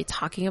not really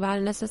talking about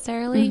it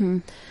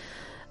necessarily.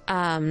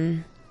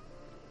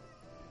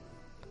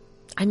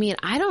 I mean,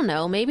 I don't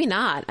know. Maybe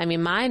not. I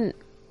mean, mine,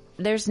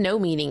 there's no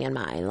meaning in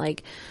mine.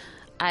 Like,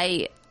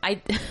 I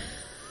am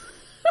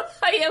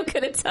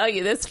going to tell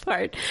you this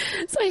part.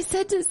 So I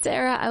said to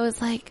Sarah, I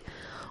was like,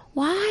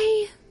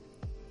 why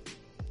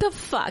the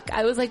fuck?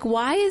 I was like,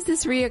 why is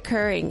this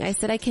reoccurring? I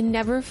said, I can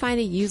never find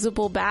a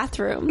usable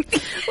bathroom.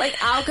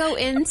 I'll go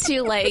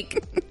into a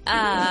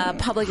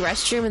public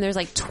restroom and there's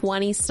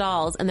 20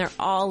 stalls and they're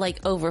all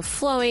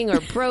overflowing or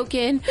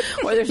broken,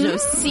 or there's no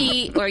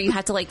seat, or you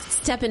have to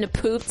step into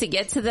poop to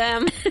get to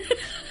them.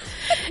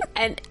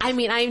 And I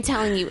mean, I'm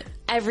telling you,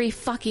 every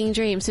fucking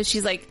dream. So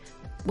she's like,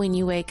 when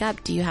you wake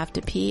up, do you have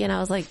to pee? And I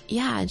was like,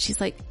 yeah. And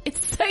she's like,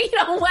 it's so you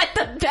don't wet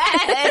the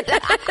bed.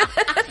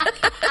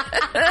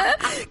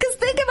 Because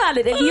think about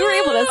it. If you were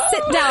able to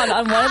sit down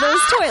on one of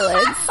those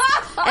toilets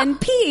and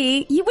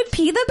pee, you would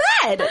pee the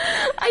bed.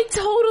 I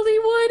totally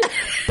would.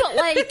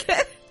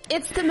 But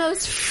it's the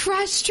most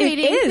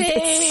frustrating thing.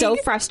 It's so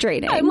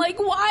frustrating. I'm like,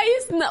 why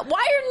are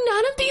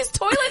none of these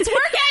toilets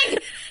working?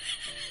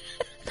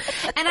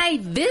 And I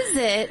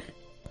visit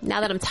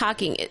now that I'm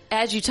talking,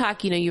 as you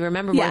talk, you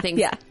remember more things.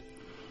 Yeah.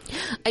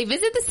 I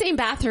visit the same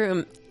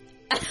bathroom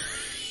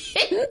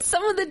in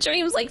some of the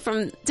dreams, like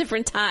from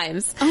different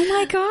times. Oh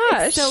my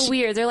gosh. It's so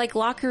weird. They're like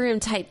locker room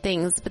type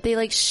things, but they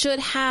like should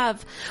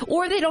have,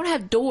 or they don't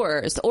have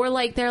doors, or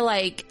like they're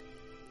like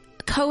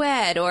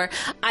co-ed, or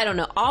I don't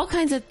know, all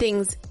kinds of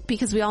things,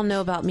 because we all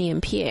know about me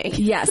and peeing.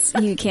 Yes,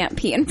 you can't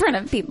pee in front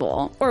of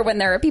people, or when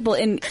there are people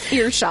in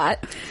earshot.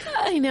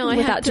 I know.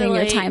 Without doing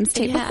your times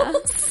tables. Yeah,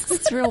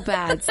 it's real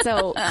bad.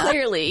 So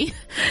clearly,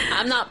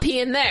 I'm not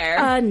peeing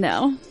there.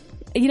 No.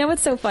 You know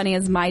what's so funny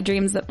is my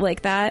dreams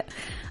like that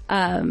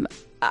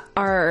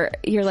are,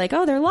 you're like,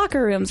 oh, they're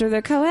locker rooms, or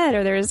they're co-ed,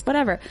 or there's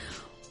whatever.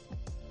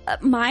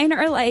 Mine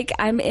are like,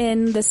 I'm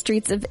in the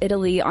streets of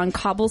Italy on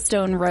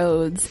cobblestone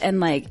roads, and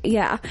like,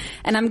 yeah.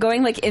 And I'm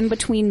going like in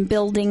between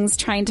buildings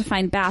trying to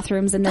find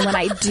bathrooms. And then when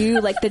I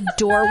do, like the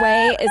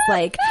doorway is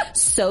like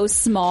so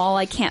small,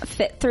 I can't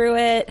fit through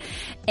it.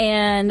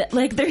 And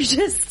like, there's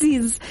just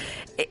these,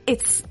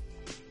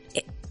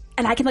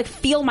 and I can like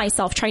feel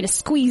myself trying to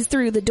squeeze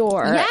through the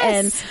door. Yes.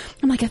 And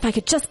I'm like, if I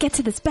could just get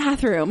to this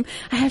bathroom,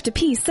 I have to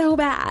pee so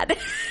bad.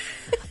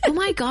 Oh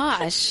my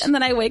gosh. And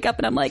then I wake up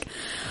and I'm like,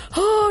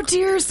 oh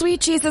dear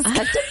sweet Jesus, I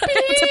have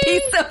to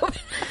pee so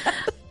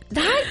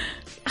bad.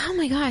 Oh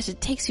my gosh,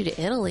 it takes you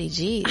to Italy.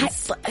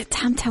 Jeez.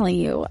 I'm telling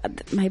you,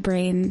 my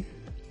brain,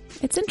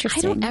 it's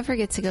interesting. I don't ever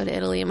get to go to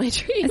Italy in my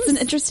dreams. It's an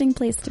interesting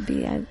place to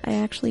be. I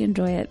actually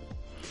enjoy it.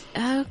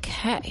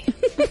 Okay.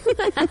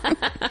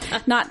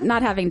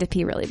 Not having to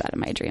pee really bad in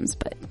my dreams,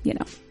 but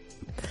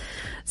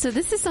So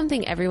this is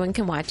something everyone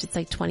can watch. It's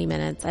like 20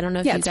 minutes. I don't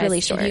know if it's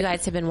really short. If you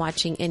guys have been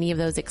watching any of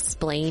those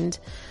explained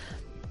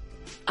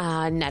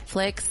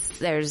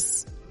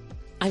Netflix.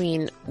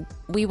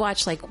 We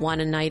watch like one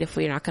a night if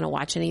we're not going to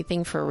watch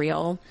anything for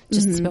real,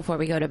 just before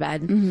we go to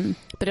bed. Mm-hmm.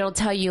 But it'll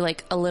tell you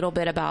like a little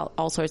bit about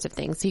all sorts of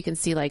things. So you can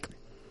see like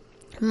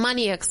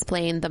money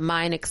explained, the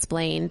mind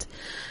explained,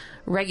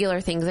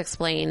 regular things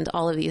explained,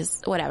 all of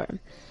these, whatever.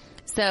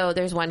 So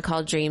there's one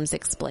called Dreams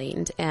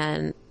Explained,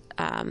 and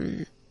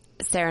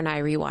Sarah and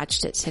I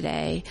rewatched it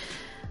today.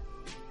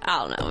 I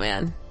don't know,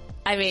 man.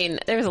 I mean,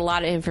 there's a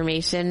lot of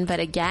information, but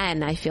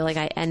again, I feel like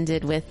I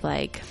ended with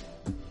like,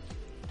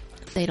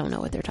 they don't know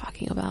what they're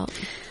talking about.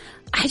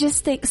 I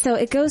just think so.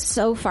 It goes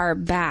so far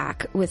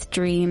back with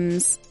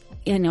dreams,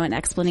 and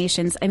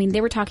explanations. I mean,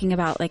 they were talking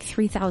about like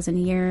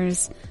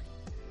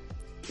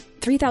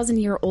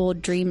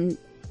 3,000-year-old dream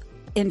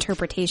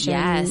interpretation.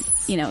 Yes.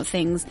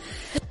 Things.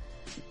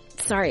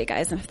 Sorry,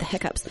 guys, I have the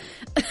hiccups.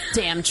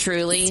 Damn,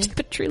 Truly.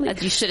 But Truly.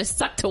 You should have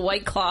stuck to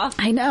White Claw.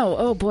 I know.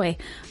 Oh, boy.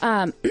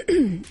 I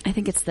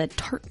think it's the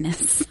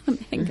tartness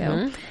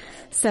mango. Mm-hmm.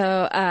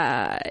 So,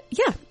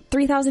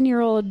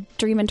 3,000-year-old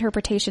dream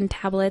interpretation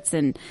tablets.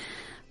 And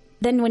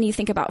then when you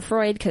think about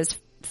Freud, because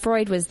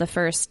Freud was the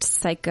first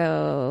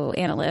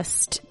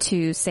psychoanalyst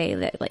to say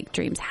that, like,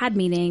 dreams had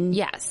meaning.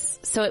 Yes.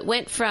 So it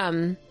went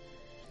from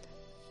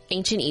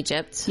ancient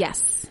Egypt.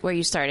 Yes. Where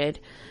you started.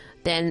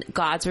 Then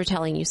gods were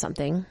telling you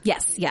something.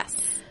 Yes, yes.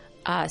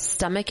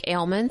 Stomach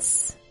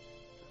ailments,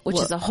 which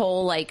is a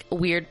whole like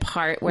weird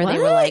part where they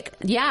were like,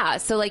 yeah.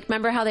 So like,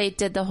 remember how they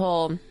did the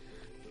whole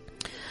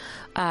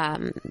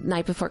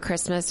Night Before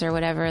Christmas or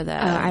whatever?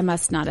 I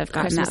must not have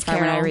gotten Christmas that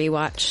far when I Carol.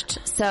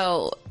 rewatched.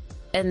 So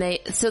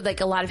like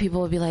a lot of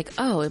people would be like,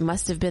 oh, it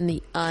must have been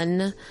the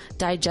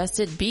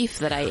undigested beef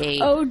that I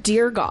ate. Oh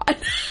dear God.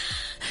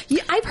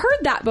 Yeah, I've heard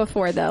that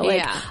before though.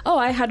 Like, oh,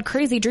 I had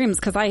crazy dreams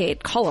because I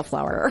ate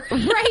cauliflower.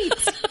 Right.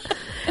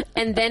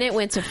 And then it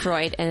went to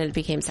Freud and it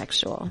became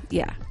sexual.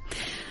 Yeah.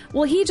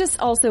 Well, he just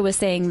also was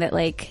saying that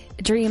like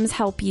dreams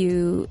help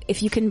you,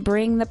 if you can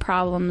bring the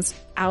problems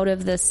out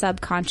of the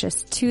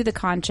subconscious to the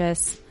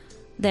conscious,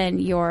 then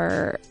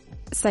your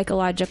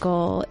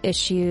psychological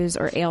issues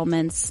or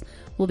ailments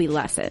will be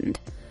lessened.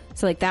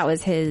 So like that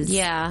was his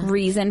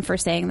reason for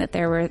saying that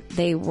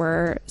they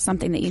were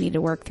something that you need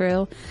to work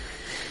through.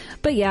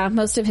 But yeah,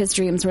 most of his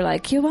dreams were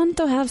like, you want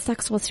to have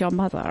sex with your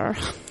mother.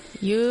 How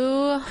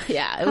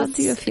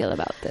do you feel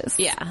about this?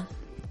 Yeah,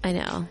 I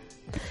know.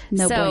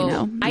 No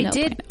bueno. I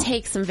did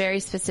take some very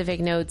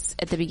specific notes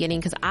at the beginning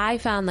because I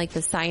found like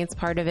the science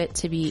part of it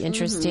to be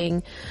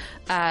interesting.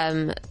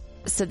 Mm-hmm.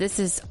 So this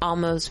is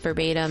almost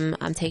verbatim.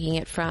 I'm taking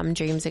it from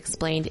Dreams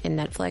Explained in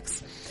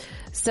Netflix.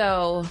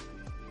 So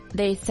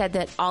they said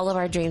that all of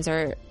our dreams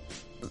are,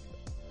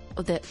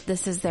 that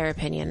this is their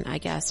opinion, I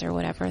guess, or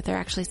whatever. They're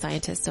actually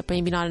scientists, so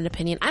maybe not an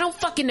opinion. I don't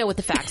fucking know what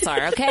the facts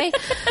are, okay?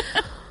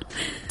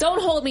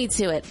 Don't hold me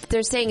to it.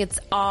 They're saying it's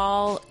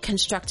all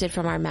constructed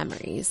from our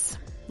memories.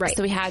 Right.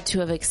 So we had to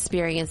have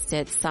experienced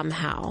it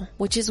somehow,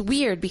 which is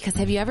weird because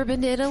have you ever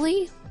been to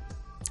Italy?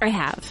 I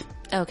have.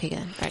 Okay, good.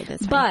 All right,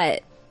 that's fine.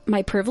 But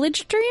my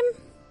privileged dream?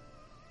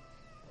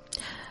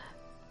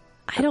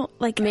 I don't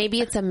like.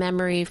 Maybe it's a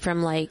memory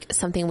from like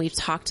something we've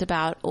talked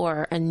about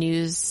or a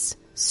news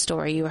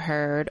story you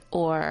heard,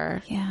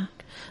 or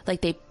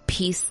like they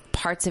piece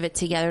parts of it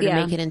together to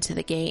make it into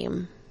the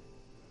game.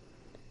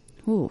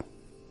 Ooh.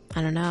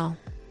 I don't know.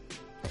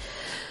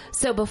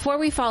 So before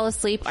we fall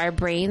asleep, our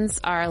brains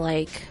are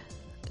like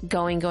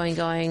going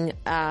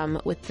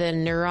with the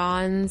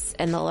neurons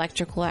and the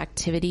electrical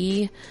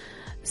activity.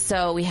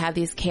 So we have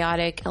these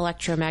chaotic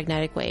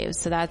electromagnetic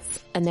waves.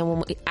 And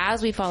then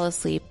as we fall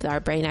asleep, our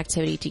brain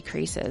activity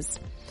decreases.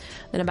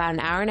 Then about an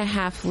hour and a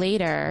half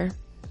later,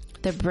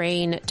 the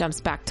brain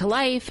jumps back to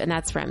life, and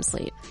that's REM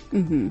sleep.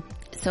 Mm-hmm.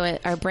 So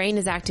our brain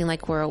is acting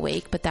like we're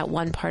awake, but that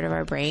one part of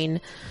our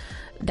brain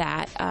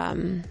that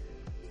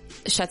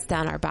shuts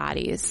down our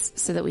bodies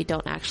so that we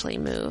don't actually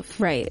move.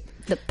 Right.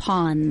 The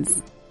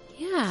pons.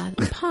 Yeah,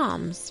 the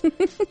palms.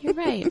 You're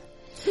right.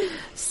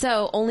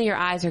 So only your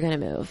eyes are going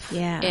to move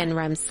in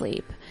REM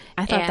sleep.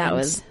 I thought that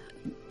was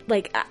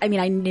like, I mean,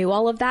 I knew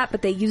all of that,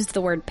 but they used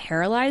the word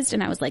paralyzed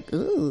and I was like,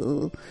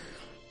 ooh,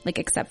 like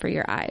except for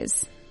your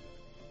eyes.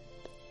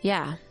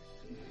 Yeah.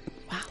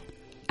 Wow.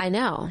 I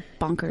know.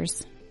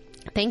 Bonkers.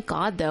 Thank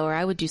God though, or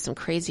I would do some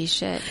crazy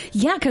shit.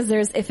 Yeah, because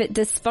if it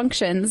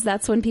dysfunctions,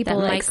 that's when people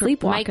like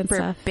sleepwalk and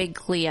stuff. Mike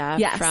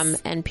Birbiglia from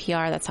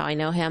NPR, that's how I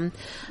know him,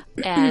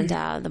 and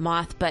The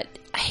Moth. But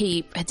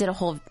he did a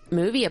whole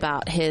movie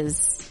about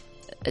his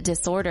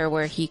disorder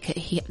where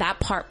he that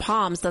part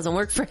palms doesn't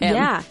work for him.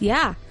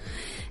 Yeah,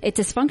 it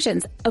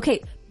dysfunctions.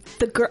 Okay.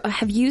 The girl,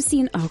 have you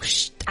seen,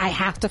 I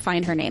have to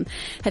find her name.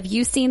 Have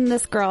you seen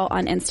this girl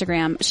on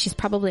Instagram? She's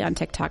probably on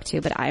TikTok too,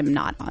 but I'm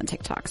not on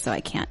TikTok, so I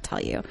can't tell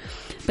you.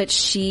 But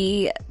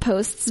she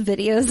posts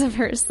videos of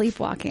her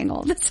sleepwalking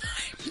all the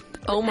time.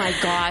 Oh my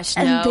gosh,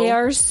 no. And they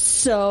are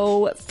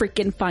so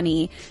freaking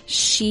funny.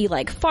 She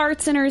like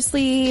farts in her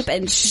sleep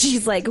and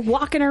she's like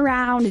walking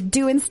around and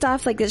doing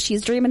stuff like that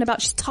she's dreaming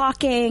about. She's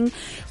talking.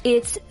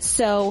 It's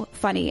so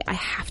funny. I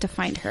have to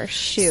find her.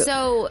 Shoot.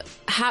 So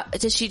how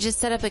does she just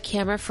set up a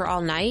camera for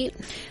all night?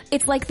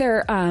 It's like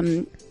they're,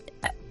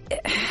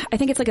 I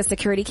think it's like a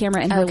security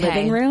camera in her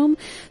living room.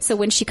 So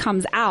when she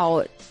comes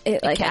out,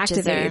 it like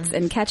activates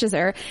and catches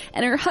her.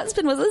 And her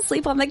husband was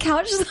asleep on the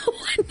couch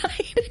one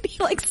night and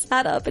he like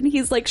sat up and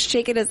he's like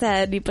shaking his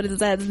head. He put his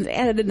head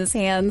in his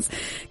hands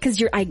because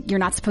you're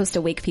not supposed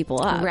to wake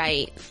people up.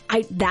 Right.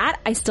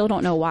 I still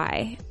don't know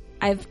why.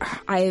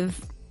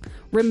 I've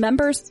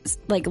remember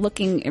like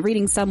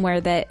reading somewhere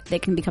that they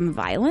can become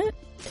violent.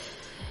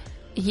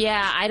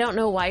 Yeah, I don't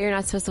know why you're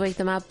not supposed to wake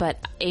them up,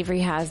 but Avery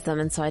has them,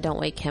 and so I don't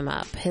wake him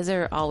up. His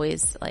are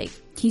always like...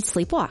 He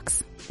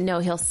sleepwalks. No,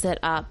 he'll sit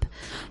up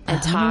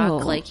and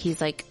talk like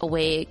he's like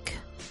awake,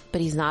 but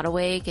he's not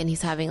awake, and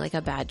he's having like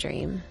a bad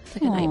dream.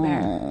 It's like a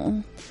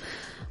nightmare.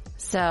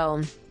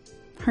 So...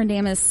 Her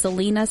name is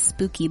Selena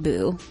Spooky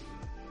Boo.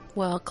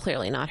 Well,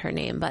 clearly not her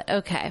name, but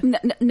okay.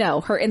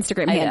 No, her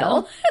Instagram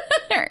handle.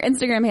 Her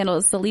Instagram handle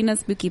is Selena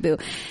Spooky Boo,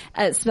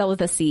 spelled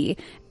with a C.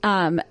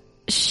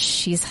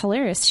 She's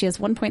hilarious. She has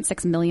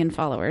 1.6 million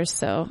followers.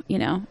 So,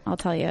 I'll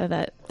tell you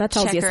that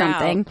tells Check you her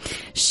something.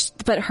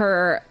 But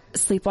her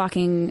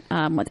sleepwalking,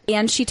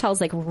 and she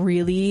tells like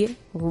really,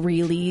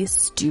 really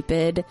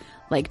stupid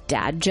like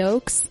dad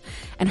jokes,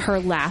 and her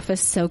laugh is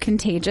so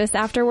contagious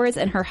afterwards.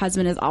 And her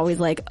husband is always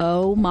like,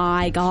 "Oh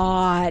my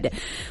God."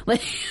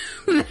 Like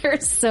they're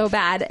so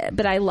bad,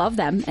 but I love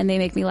them and they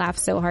make me laugh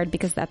so hard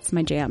because that's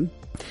my jam.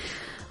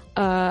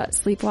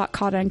 Sleepwalk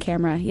caught on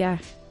camera. Yeah.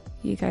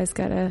 You guys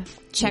gotta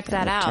check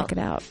that out. Check it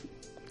out.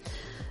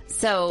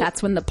 So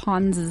that's when the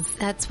pons is.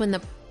 That's when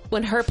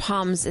her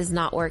palms is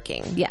not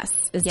working.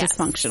 Yes, is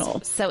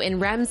dysfunctional. So in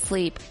REM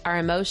sleep, our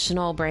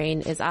emotional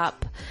brain is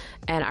up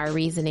and our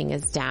reasoning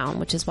is down,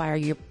 which is why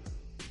your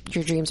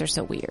dreams are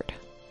so weird.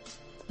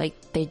 Like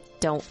they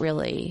don't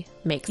really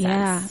make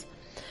sense.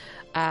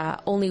 Yeah.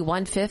 Only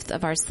 1/5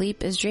 of our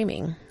sleep is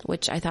dreaming,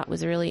 which I thought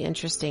was really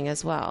interesting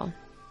as well.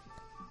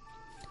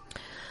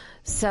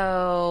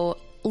 So.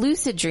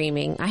 Lucid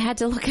dreaming, I had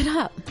to look it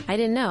up. I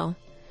didn't know.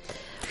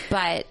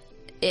 But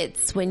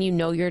it's when you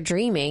know you're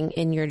dreaming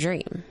in your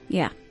dream.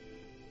 Yeah.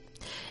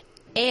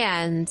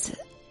 And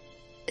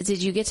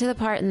did you get to the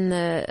part in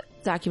the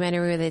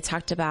documentary where they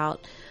talked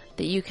about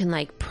that you can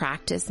like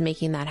practice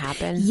making that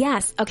happen?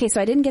 Yes. Okay, so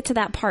I didn't get to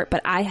that part,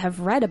 but I have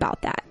read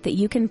about that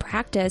you can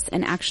practice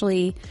and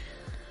actually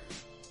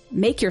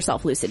make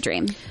yourself lucid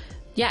dream.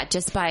 Yeah,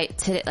 just by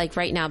like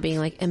right now being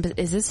like,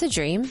 is this a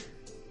dream?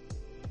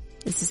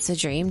 Is this a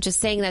dream? Just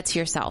saying that to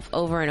yourself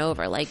over and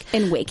over. Like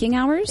in waking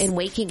hours? In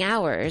waking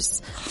hours.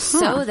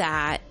 So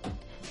that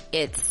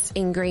it's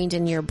ingrained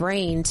in your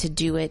brain to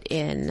do it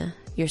in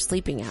your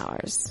sleeping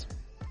hours.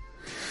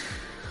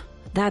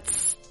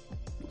 That's,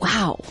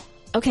 wow.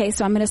 Okay,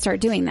 so I'm going to start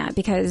doing that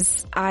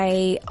because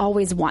I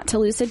always want to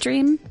lucid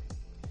dream.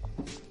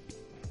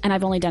 And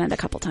I've only done it a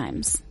couple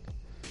times.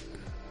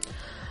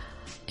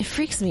 It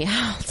freaks me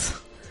out.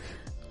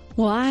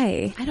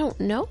 Why? I don't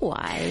know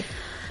why.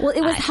 Well,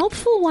 it was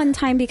helpful one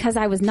time because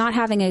I was not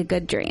having a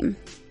good dream.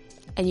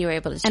 And you were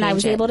able to change it. And I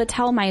was able to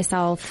tell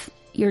myself,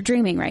 you're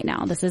dreaming right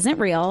now. This isn't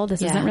real.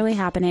 This isn't really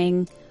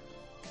happening.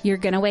 You're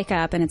going to wake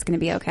up and it's going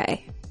to be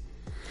okay.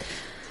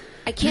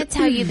 I can't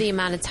tell you the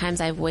amount of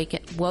times I've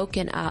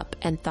woken up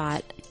and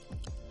thought,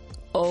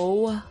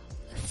 oh,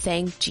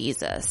 thank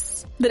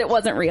Jesus. That it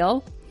wasn't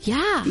real?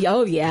 Yeah.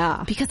 Oh,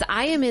 yeah. Because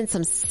I am in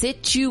some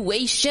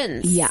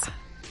situations. Yeah.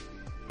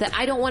 that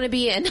I don't want to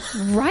be in.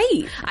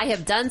 Right. I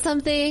have done some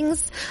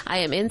things. I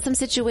am in some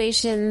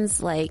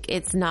situations. Like,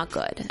 it's not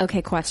good.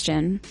 Okay,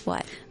 question.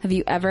 What? Have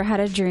you ever had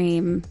a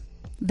dream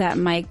that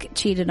Mike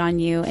cheated on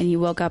you and you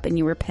woke up and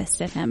you were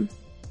pissed at him?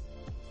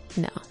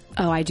 No.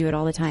 Oh, I do it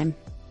all the time.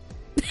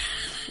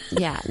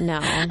 Yeah, no.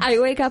 I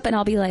wake up and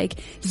I'll be like,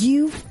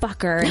 you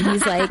fucker. And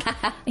he's like,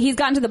 he's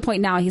gotten to the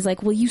point now. He's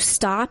like, will you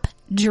stop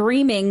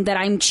dreaming that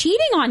I'm cheating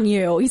on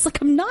you? He's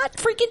like, I'm not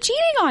freaking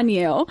cheating on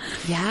you.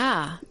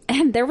 Yeah.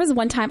 And there was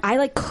one time I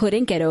like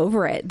couldn't get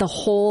over it the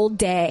whole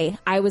day.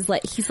 I was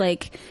like, he's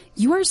like,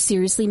 you are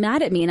seriously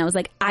mad at me. And I was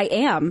like, I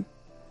am.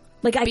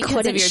 Like I Because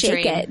couldn't of your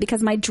shake dream. it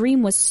because my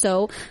dream was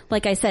so,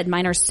 like I said,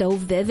 mine are so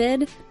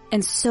vivid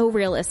and so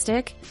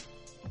realistic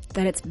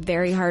that it's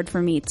very hard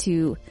for me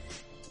to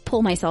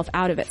pull myself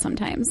out of it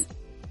sometimes.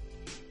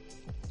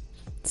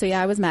 So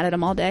yeah, I was mad at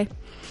him all day.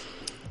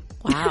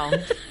 Wow.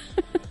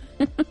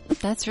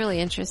 That's really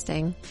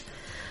interesting.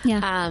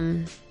 Yeah.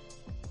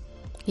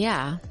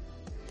 Yeah.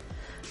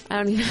 I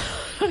don't even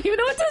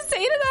know what to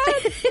say to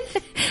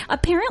that.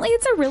 Apparently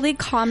it's a really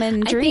common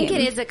dream. I think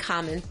it is a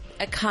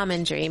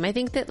common dream. I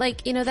think that,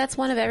 like, you know, that's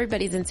one of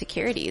everybody's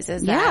insecurities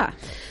is that,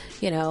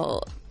 you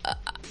know,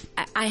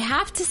 I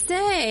have to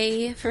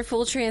say, for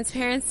full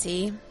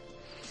transparency,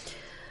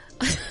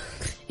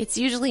 it's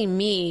usually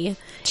me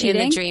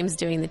Cheating? in the dreams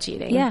doing the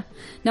cheating. Yeah.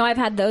 No, I've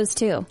had those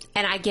too.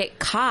 And I get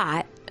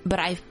caught, but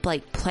I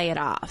like play it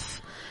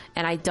off.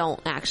 And I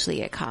don't actually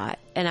get caught.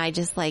 And I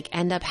just like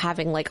end up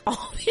having like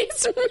all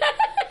these men.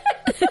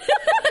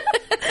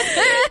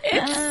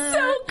 It's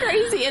so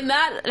crazy. And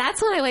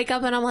that's when I wake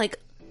up and I'm like,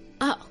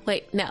 oh,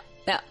 wait, no.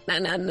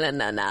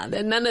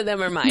 None of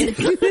them are mine.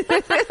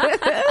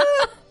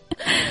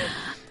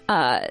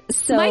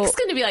 So Mike's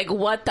going to be like,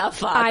 what the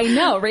fuck? I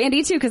know,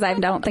 Randy too, because I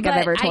don't think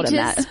I've ever told him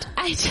that.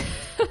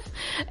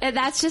 And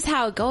that's just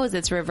how it goes.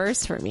 It's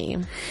reversed for me.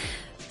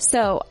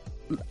 So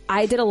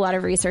I did a lot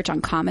of research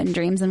on common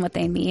dreams and what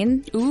they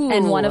mean. Ooh.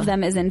 And one of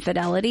them is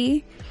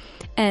infidelity.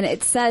 And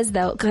it says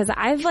though, because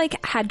I've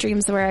like had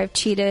dreams where I've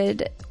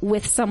cheated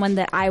with someone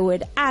that I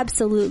would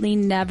absolutely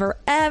never,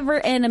 ever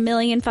in a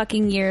million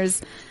fucking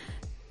years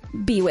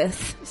be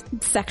with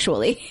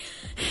sexually.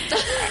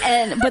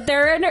 But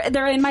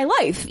they're in my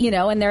life, you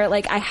know, and they're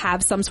like, I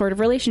have some sort of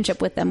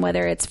relationship with them,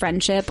 whether it's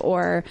friendship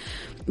or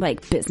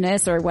like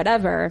business or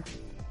whatever.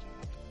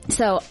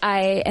 So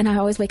I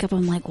always wake up,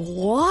 I'm like,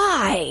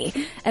 why?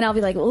 And I'll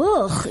be like,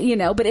 ugh, you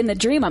know, but in the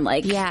dream, I'm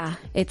like, yeah,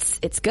 it's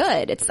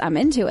good. I'm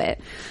into it.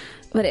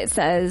 But it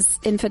says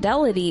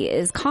infidelity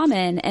is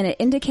common and it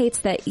indicates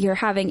that you're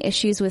having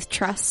issues with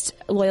trust,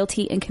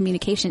 loyalty, and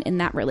communication in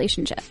that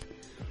relationship.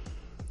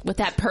 With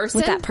that person?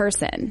 With that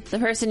person. The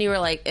person you were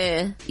like,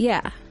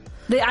 Yeah.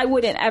 I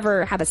wouldn't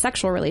ever have a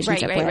sexual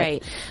relationship with.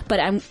 Right.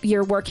 But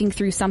you're working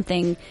through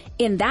something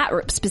in that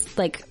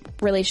like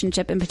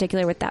relationship in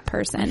particular with that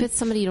person. If it's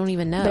somebody you don't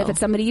even know. But if it's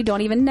somebody you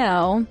don't even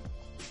know,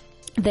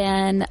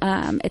 then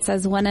it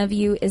says one of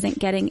you isn't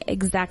getting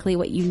exactly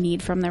what you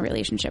need from the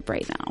relationship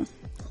right now.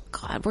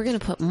 God, we're going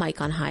to put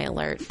Mike on high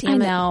alert. Damn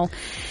I know.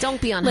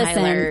 Don't be on high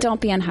alert. Listen, don't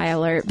be on high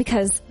alert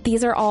because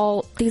these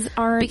aren't.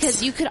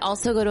 Because you could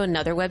also go to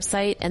another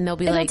website and they'll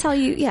be it'll like, tell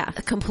you, yeah.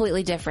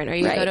 completely different. Or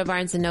you Right. go to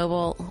Barnes and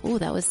Noble. Ooh,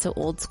 that was so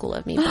old school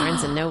of me,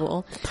 Barnes and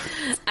Noble.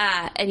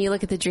 And you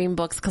look at the dream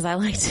books because I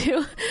like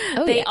to.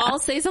 Oh, they yeah. all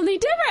say something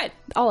different.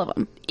 All of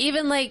them.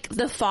 Even like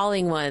the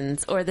falling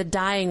ones or the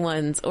dying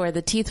ones or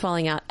the teeth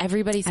falling out.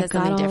 Everybody says I've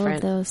got something all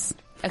different. of those.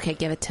 Okay,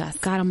 give it to us.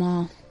 Got them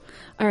all.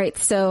 All right.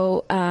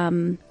 So,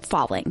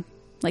 falling.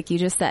 Like you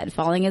just said,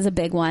 falling is a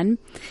big one.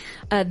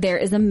 There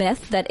is a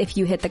myth that if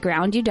you hit the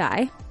ground, you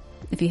die.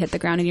 If you hit the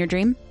ground in your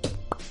dream,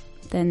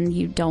 then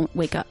you don't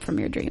wake up from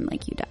your dream,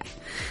 like you die.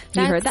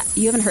 You heard that?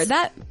 You haven't heard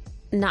that?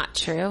 Not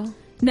true.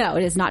 No,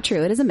 it is not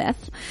true. It is a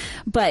myth.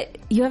 But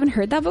you haven't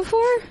heard that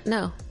before?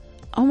 No.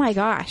 Oh my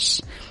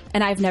gosh.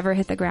 And I've never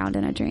hit the ground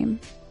in a dream.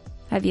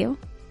 Have you?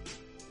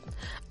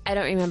 I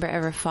don't remember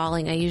ever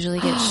falling. I usually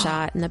get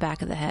shot in the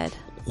back of the head.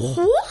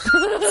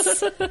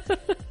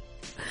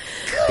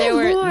 There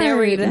were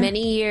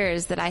many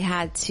years that I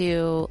had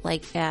to,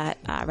 like at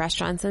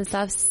restaurants and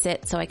stuff,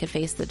 sit so I could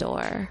face the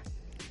door.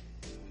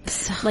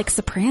 So, Like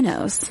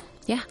Sopranos.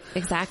 yeah,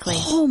 exactly.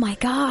 Oh my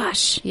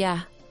gosh.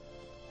 Yeah,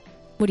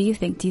 What do you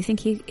think? Do you think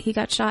he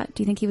got shot?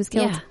 Do you think he was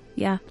killed?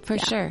 Yeah. for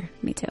sure.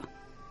 Me too.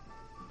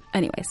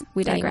 Anyways,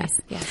 we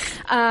digress. Anyways,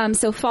 yeah.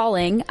 So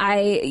falling,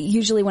 I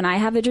usually when I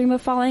have a dream of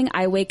falling,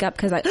 I wake up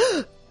because I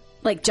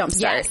like jump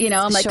start, Yes, you know,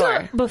 I'm like,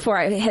 sure. before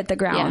I hit the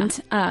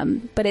ground.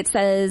 But it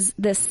says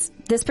this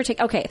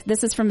particular, okay,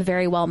 this is from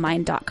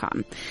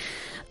verywellmind.com.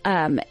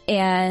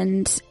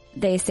 And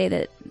they say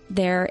that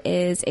there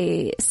is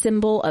a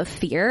symbol of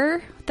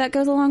fear that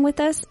goes along with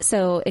this.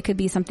 So it could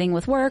be something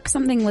with work,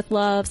 something with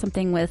love,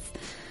 something with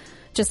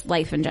just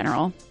life in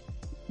general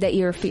that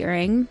you're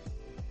fearing.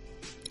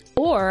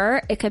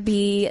 Or it could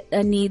be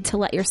a need to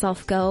let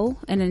yourself go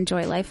and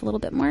enjoy life a little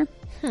bit more.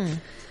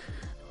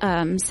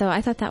 So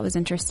I thought that was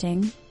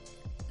interesting.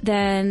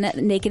 Then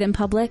naked in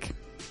public.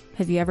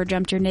 Have you ever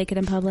jumped your naked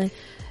in public?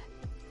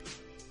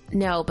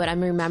 No, but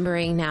I'm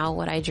remembering now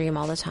what I dream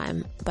all the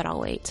time, but I'll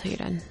wait till you're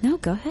done. No,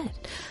 go ahead.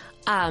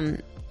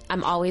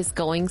 I'm always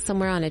going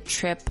somewhere on a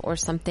trip or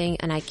something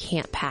and I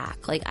can't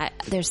pack. Like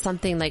there's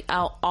something like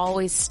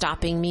always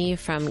stopping me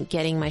from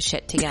getting my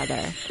shit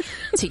together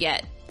to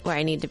get where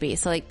I need to be.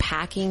 So like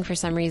packing for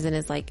some reason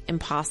is like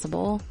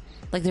impossible.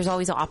 Like there's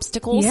always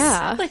obstacles.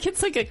 Yeah. Like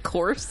it's like a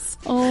course.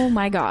 Oh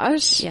my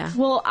gosh. Yeah.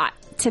 Well,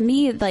 to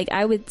me, like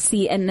I would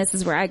see, and this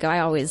is where I go,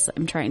 I always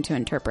am trying to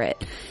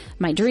interpret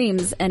my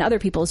dreams and other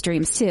people's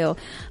dreams too.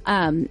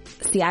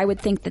 See, I would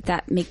think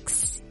that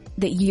makes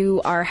that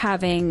you are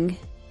having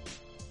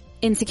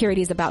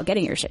insecurities about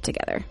getting your shit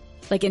together,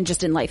 like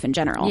just in life in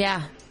general.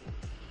 Yeah,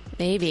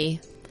 maybe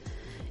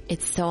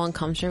it's so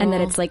uncomfortable, and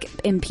that it's like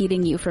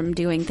impeding you from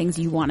doing things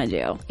you want to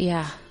do.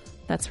 Yeah,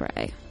 that's where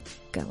I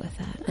go with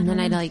that. And then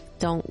I like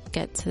don't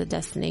get to the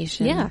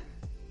destination. Yeah,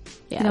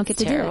 you don't get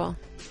to terrible.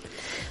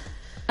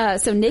 Do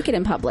it. So naked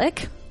in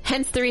public.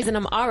 Hence the reason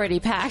I'm already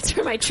packed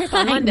for my trip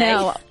on Monday. I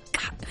know.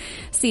 God.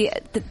 See,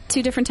 the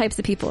two different types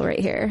of people right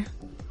here.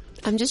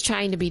 I'm just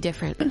trying to be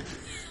different.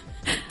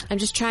 I'm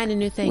just trying a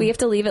new thing. We have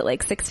to leave at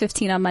like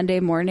 6:15 on Monday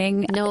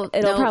morning. No,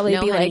 it'll probably be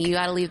honey, like you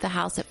got to leave the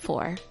house at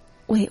 4.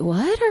 Wait,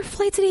 what? Our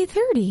flight's at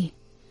 8:30.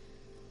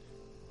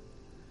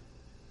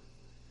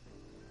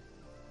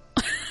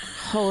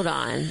 Hold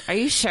on. Are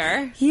you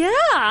sure?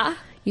 Yeah.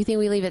 You think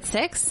we leave at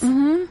 6?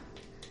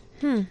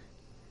 Mm-hmm.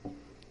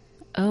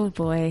 Oh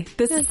boy,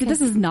 this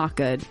is not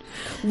good.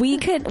 We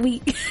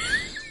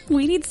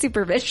need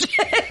supervision.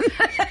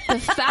 The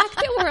fact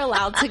that we're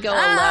allowed to go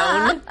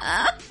alone.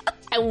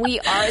 And we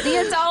are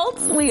the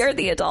adults? We are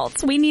the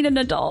adults. We need an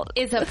adult.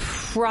 Is a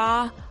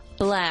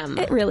problem.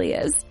 It really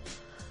is.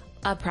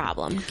 A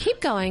problem.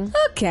 Keep going.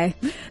 Okay.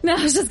 No,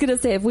 I was just going to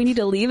say, if we need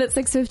to leave at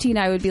 6:15,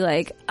 I would be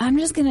like, I'm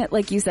just going to,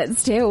 like you said,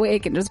 stay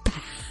awake and just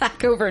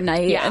pack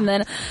overnight. Yeah. And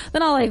then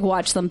I'll like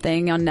watch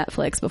something on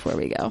Netflix before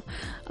we go.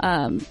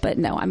 But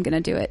no, I'm going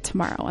to do it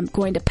tomorrow. I'm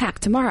going to pack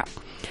tomorrow.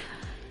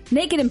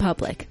 Naked in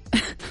public.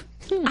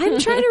 I'm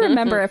trying to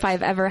remember if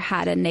I've ever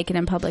had a naked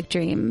in public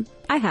dream.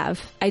 I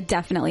have. I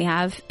definitely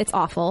have. It's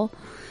awful.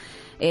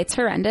 It's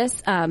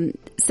horrendous.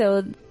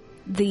 So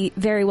the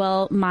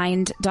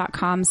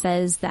verywellmind.com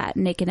says that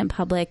naked in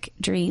public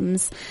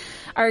dreams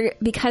are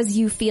because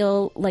you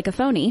feel like a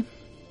phony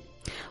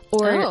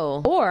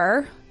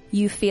or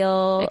you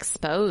feel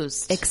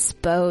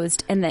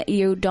exposed and that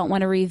you don't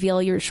want to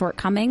reveal your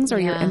shortcomings or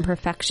your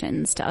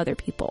imperfections to other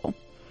people.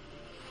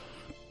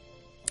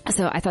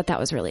 So I thought that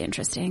was really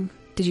interesting.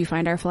 Did you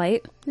find our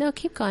flight? No,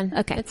 keep going.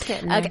 Okay. It's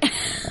getting there. Okay.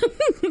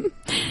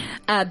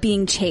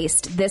 Being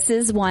chased. This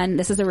is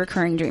a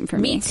recurring dream for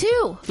me. Me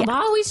too. Yeah. I'm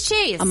always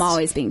chased. I'm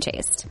always being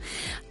chased.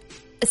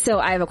 So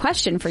I have a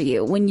question for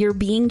you. When you're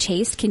being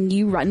chased, can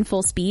you run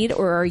full speed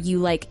or are you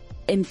like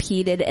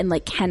impeded and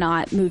like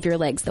cannot move your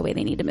legs the way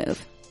they need to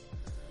move?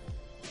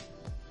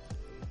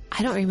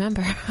 I don't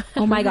remember.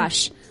 Oh my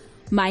gosh.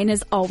 Mine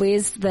is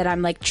always that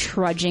I'm like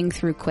trudging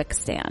through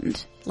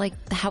quicksand. Like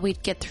how we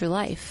get through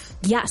life.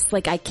 Yes,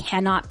 like I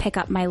cannot pick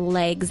up my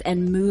legs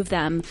and move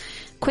them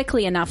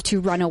quickly enough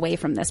to run away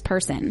from this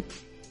person.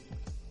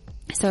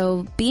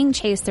 So being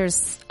chased,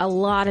 there's a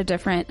lot of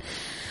different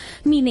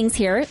meanings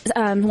here.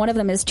 One of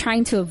them is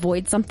trying to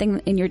avoid something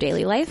in your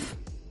daily life,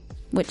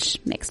 which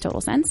makes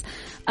total sense.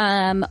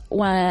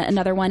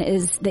 Another one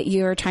is that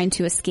you're trying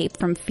to escape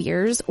from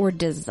fears or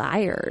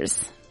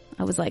desires.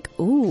 I was like,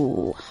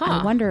 ooh,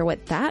 I wonder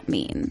what that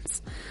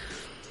means.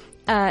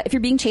 If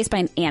you're being chased by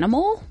an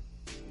animal,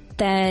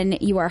 then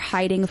you are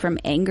hiding from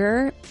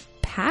anger,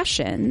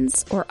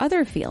 passions, or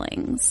other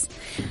feelings.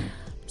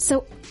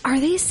 So are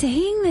they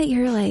saying that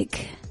you're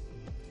like,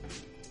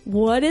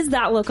 what is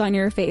that look on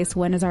your face?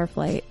 When is our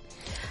flight?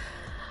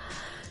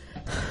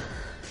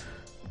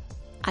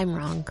 I'm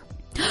wrong.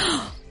 Did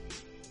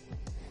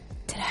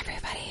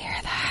everybody hear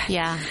that?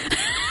 Yeah.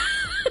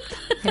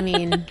 I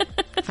mean,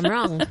 I'm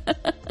wrong.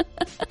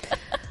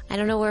 I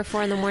don't know where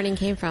 4 a.m.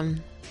 came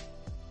from.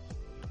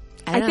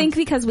 I think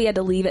because we had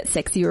to leave at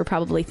 6, you were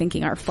probably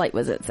thinking our flight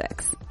was at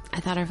 6.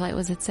 I thought our flight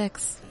was at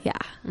 6. Yeah.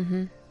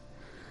 Mm-hmm.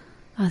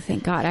 Oh,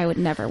 thank God. I would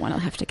never want to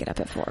have to get up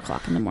at 4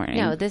 o'clock in the morning.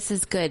 No, this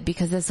is good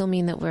because this will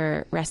mean that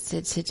we're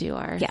rested to do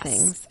our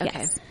things. Okay.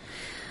 Yes.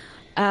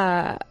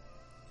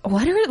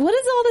 What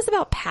is all this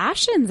about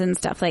passions and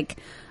stuff? Like,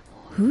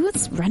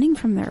 who's running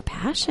from their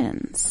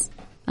passions?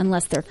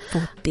 Unless they're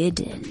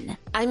forbidden.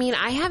 I mean,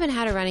 I haven't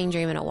had a running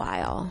dream in a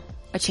while.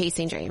 A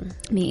chasing dream.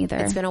 Me either.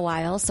 It's been a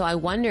while, so I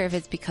wonder if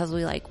it's because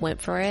we like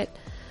went for it.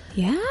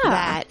 Yeah.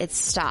 That it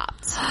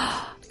stopped.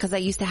 Because I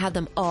used to have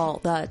them all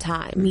the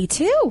time. Me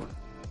too.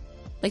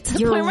 Like to the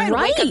You're point where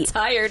right. I'm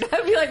tired.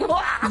 I'd be like,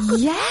 wow.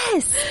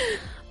 Yes.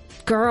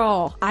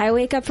 Girl, I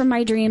wake up from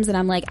my dreams and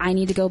I'm like, I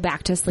need to go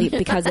back to sleep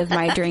because of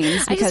my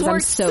dreams because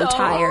I'm so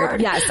tired.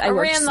 Hard. Yes, I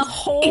ran the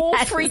whole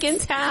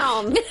freaking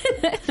town.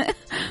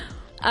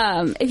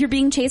 If you're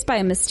being chased by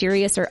a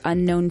mysterious or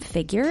unknown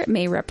figure, it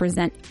may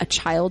represent a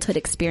childhood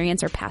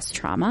experience or past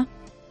trauma.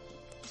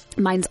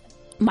 Mine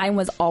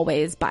was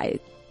always by,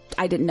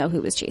 I didn't know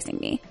who was chasing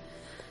me.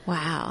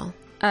 Wow.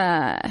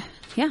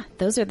 Yeah,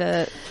 those are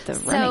the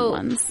running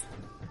ones.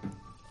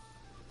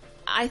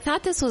 I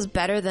thought this was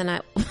better than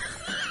I...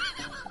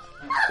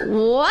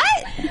 What?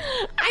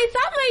 I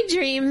thought my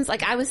dreams,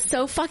 like, I was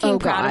so fucking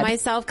proud of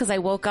myself because I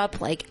woke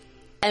up, like,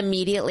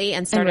 immediately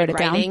and started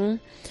writing. And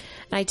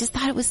I just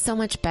thought it was so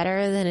much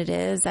better than it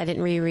is. I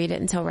didn't reread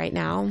it until right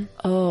now.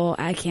 Oh,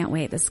 I can't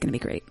wait. This is going to be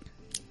great.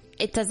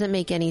 It doesn't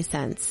make any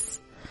sense.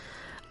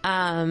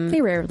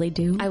 They rarely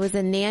do. I was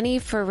a nanny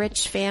for a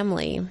rich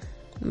family.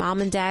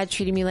 Mom and dad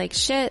treated me like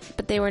shit,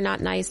 but they were not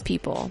nice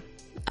people.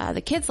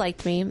 The kids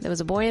liked me. There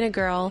was a boy and a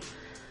girl.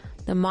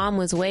 The mom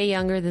was way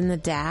younger than the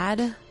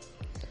dad.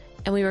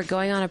 And we were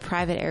going on a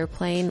private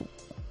airplane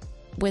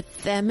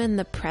with them and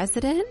the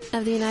president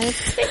of the United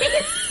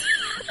States.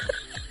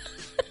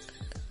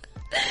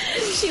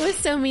 She was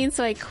so mean,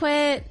 so I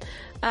quit.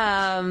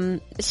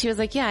 She was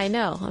like, yeah, I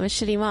know. I'm a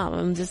shitty mom.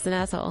 I'm just an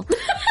asshole.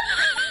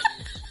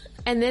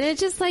 And then it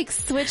just like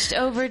switched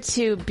over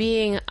to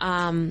being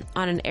on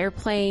an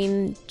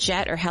airplane,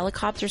 jet, or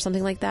helicopter,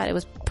 something like that. It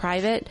was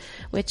private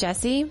with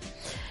Jesse.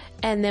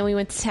 And then we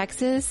went to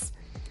Texas.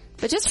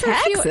 But just for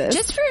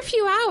a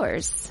few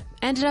hours.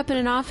 Ended up in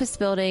an office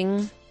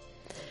building.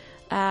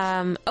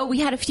 We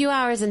had a few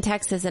hours in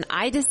Texas, and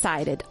I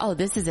decided,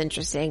 this is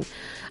interesting.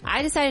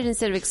 I decided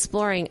instead of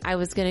exploring, I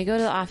was going to go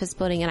to the office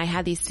building, and I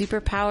had these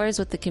superpowers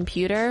with the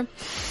computer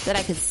that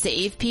I could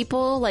save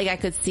people, like I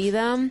could see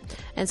them.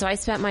 And so I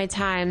spent my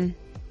time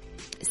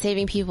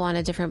saving people on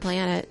a different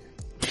planet.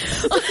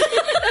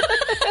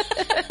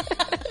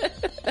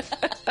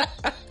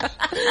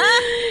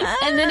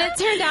 And then it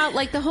turned out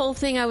like the whole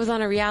thing, I was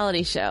on a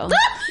reality show.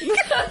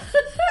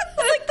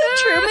 Like the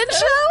Truman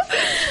Show?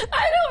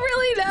 I don't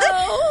really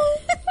know.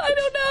 I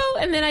don't know.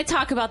 And then I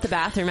talk about the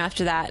bathroom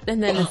after that.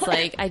 And then it's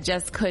like, I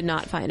just could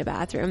not find a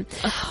bathroom.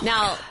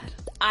 Now,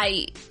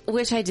 I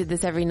wish I did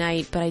this every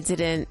night, but I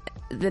didn't.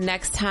 The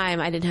next time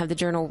I didn't have the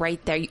journal right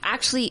there. You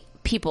actually,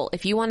 people,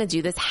 if you want to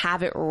do this,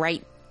 have it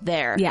right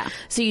there. Yeah.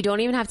 So you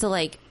don't even have to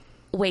like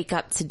wake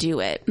up to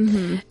do it.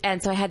 Mm-hmm.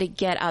 And so I had to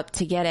get up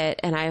to get it,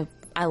 and I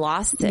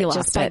lost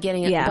it by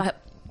getting it. Yeah.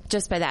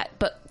 Just by that.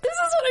 But this is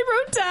what I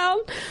wrote down.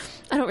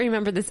 I don't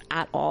remember this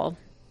at all.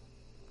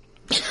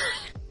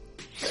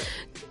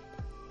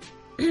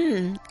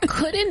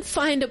 Couldn't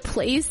find a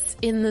place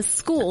in the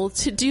school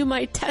to do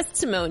my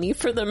testimony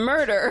for the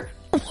murder.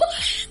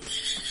 What?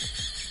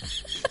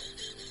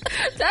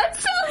 That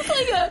sounds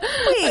like a...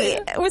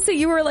 Wait, so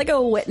you were like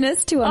a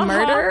witness to a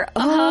murder?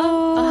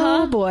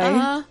 Oh,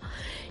 boy.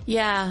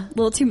 Yeah. A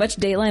little too much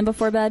Dateline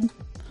before bed?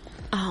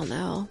 Oh,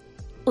 no.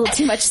 A little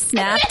too much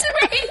Snap? It's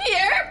right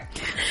here.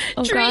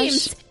 Oh,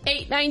 Dreams, gosh.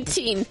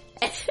 819.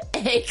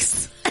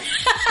 Eggs.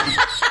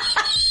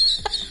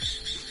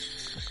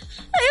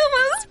 I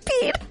almost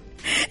peed.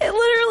 It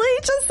literally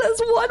just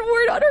says one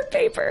word on her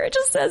paper. It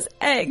just says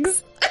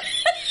eggs.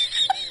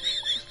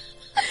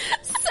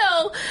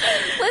 So,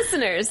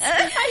 listeners,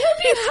 I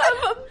hope you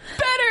have a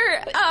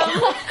better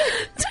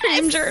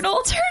dream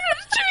journal.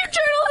 Dream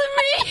journal than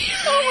me.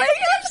 Oh my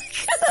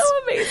gosh, so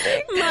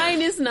amazing.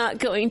 Mine is not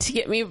going to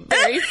get me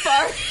very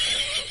far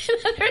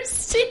in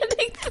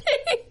understanding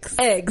things.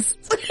 Eggs.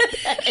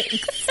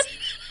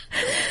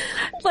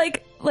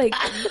 Like,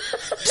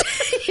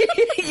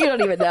 you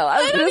don't even know.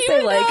 I was going to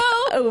say like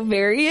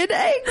ovarian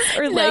eggs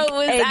or no, like it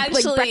was egg,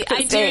 actually, like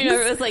I do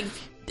remember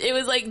it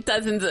was like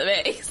dozens of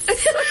eggs.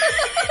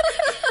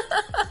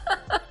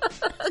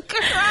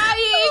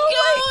 Crying,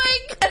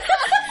 going.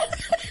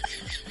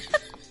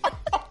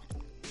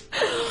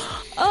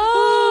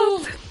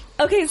 Oh,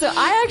 okay. So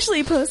I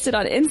actually posted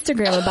on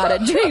Instagram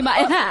about a dream I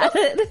had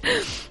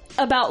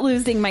about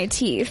losing my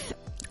teeth.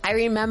 I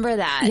remember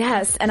that.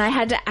 Yes, and I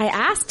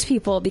asked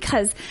people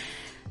because...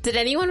 Did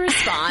anyone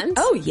respond?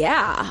 Oh,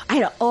 yeah. I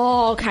had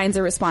all kinds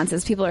of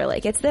responses. People are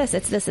like, it's this,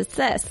 it's this, it's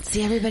this.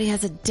 See, everybody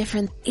has a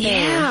different thing.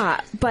 Yeah,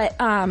 but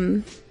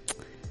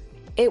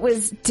it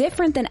was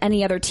different than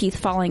any other teeth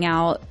falling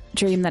out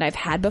dream that I've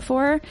had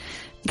before,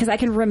 because I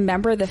can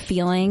remember the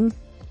feeling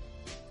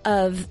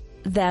of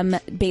them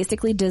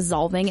basically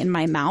dissolving in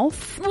my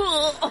mouth.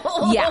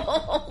 Yeah.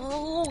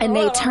 And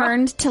they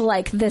turned to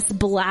like this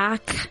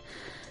black...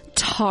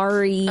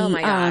 tarry, oh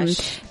my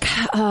gosh.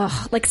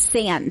 Like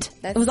sand.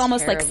 That's it was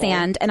almost terrible. like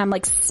sand, and I'm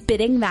like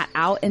spitting that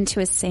out into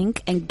a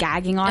sink and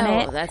gagging on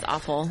it. Oh, that's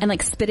awful. And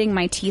like spitting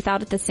my teeth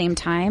out at the same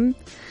time.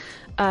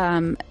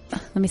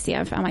 Let me see.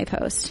 I found my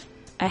post.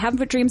 I have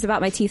dreams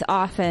about my teeth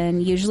often.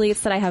 Usually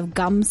it's that I have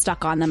gum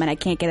stuck on them and I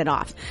can't get it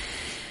off.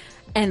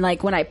 And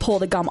like when I pull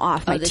the gum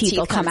off, my teeth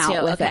will come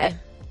out with it.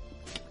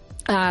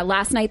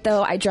 Last night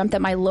though, I dreamt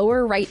that my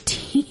lower right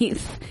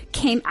teeth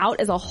came out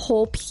as a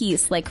whole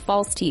piece, like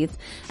false teeth,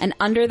 and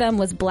under them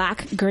was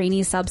black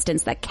grainy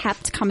substance that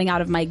kept coming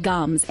out of my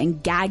gums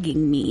and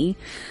gagging me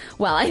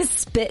while I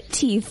spit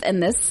teeth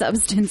and this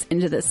substance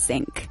into the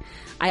sink.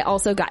 I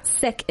also got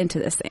sick into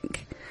the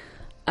sink.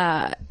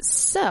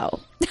 So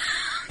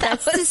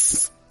that's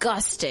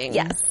disgusting.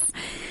 Yes.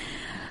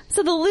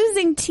 So the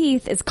losing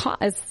teeth is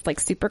like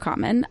super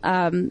common.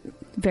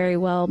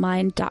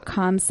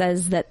 Verywellmind.com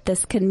says that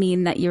this can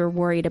mean that you're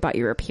worried about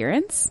your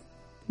appearance.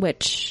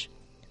 which,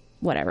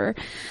 whatever.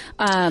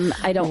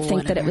 I don't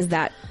think that it was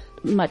that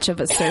much of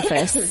a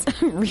surface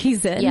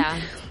reason. Yeah.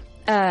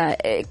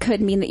 It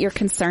could mean that you're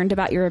concerned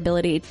about your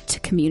ability to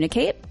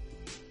communicate.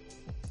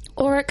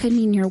 Or it could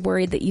mean you're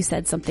worried that you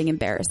said something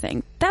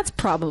embarrassing. That's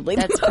probably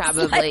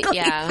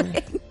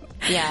yeah.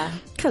 Yeah.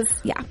 Because,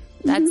 yeah.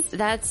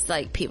 That's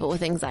like people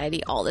with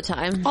anxiety all the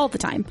time. All the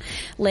time.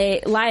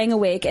 Lying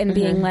awake and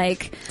being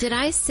like, did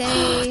I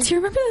say... do you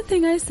remember the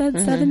thing I said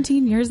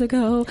 17 years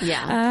ago?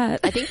 Yeah.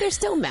 I think they're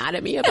still mad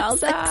at me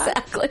about that.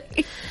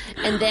 Exactly.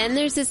 And then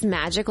there's this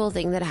magical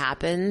thing that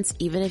happens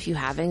even if you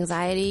have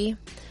anxiety.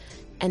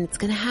 And it's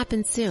going to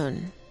happen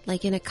soon.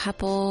 Like in a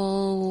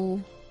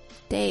couple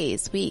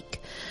days,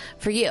 week.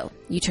 For you,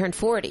 you turn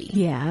 40.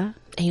 Yeah.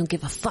 And you don't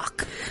give a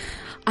fuck.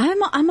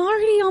 I'm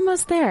already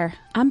almost there.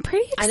 I'm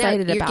pretty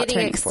excited about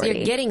turning 40.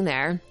 You're getting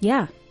there.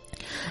 Yeah.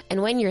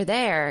 And when you're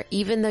there,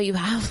 even though you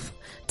have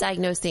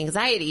diagnosed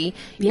anxiety,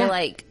 you're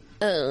like,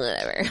 oh,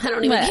 whatever. I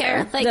don't even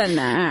care. Like, doesn't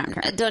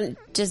matter. Don't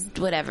just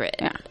whatever.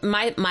 Yeah.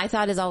 My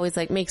thought is always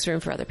like makes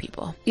room for other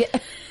people. Yeah.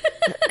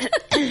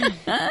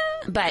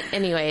 But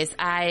anyways,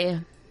 I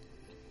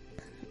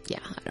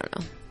don't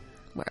know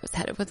where I was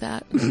headed with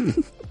that.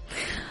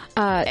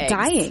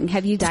 Dying.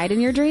 Have you died in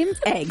your dreams?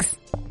 Eggs.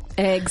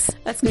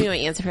 That's gonna be my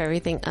answer for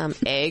everything.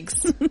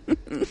 Eggs.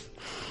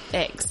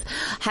 Eggs.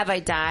 Have I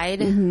died?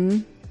 Mm-hmm.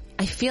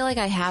 I feel like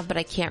I have, but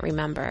I can't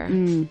remember.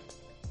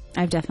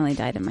 I've definitely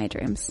died in my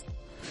dreams.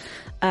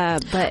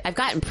 But I've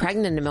gotten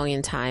pregnant a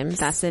million times.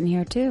 that's in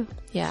here too.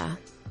 Yeah.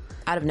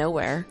 Out of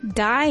nowhere.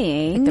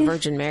 Dying. The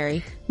Virgin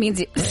Mary. Means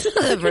you,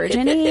 the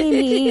Virgin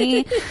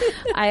Amy.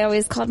 I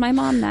always called my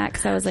mom that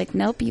because I was like,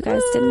 nope, you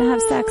guys didn't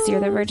have sex. You're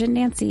the Virgin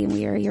Nancy and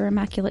we are your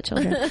immaculate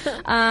children.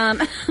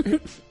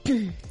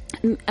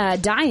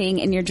 Dying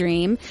in your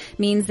dream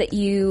means that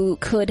you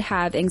could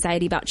have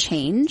anxiety about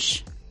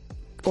change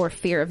or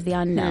fear of the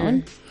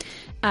unknown.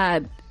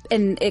 And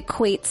it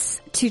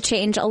equates to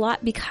change a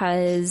lot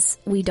because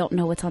we don't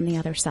know what's on the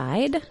other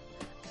side.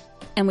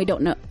 And we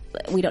don't know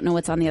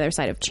what's on the other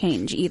side of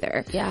change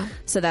either. Yeah.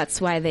 So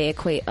that's why they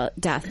equate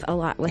death a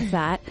lot with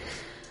that.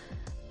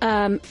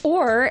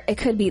 Or it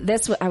could be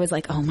this. I was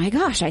like, oh my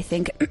gosh, I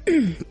think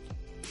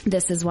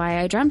this is why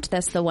I dreamt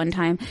this the one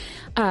time.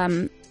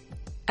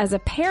 As a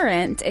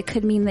parent, it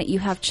could mean that you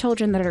have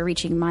children that are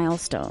reaching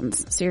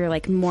milestones. So you're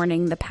like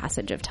mourning the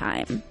passage of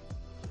time.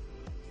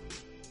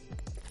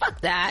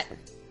 Fuck that.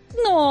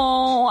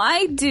 No,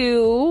 I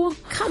do.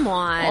 Come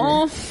on.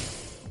 Oh.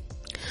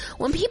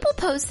 When people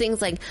post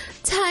things like,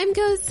 time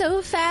goes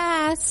so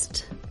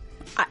fast.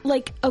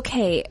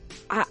 Okay.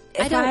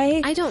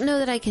 I don't know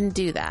that I can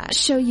do that.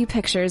 Show you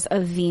pictures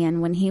of Vian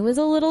when he was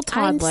a little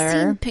toddler. I've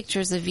seen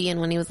pictures of Vian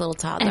when he was a little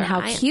toddler. And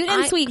how cute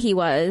and sweet he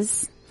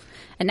was.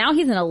 And now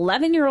he's an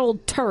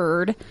 11-year-old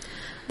turd.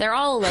 They're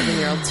all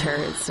 11-year-old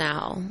turds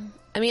now.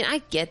 I mean, I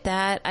get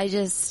that. I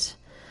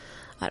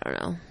don't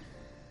know.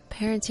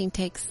 Parenting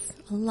takes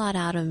a lot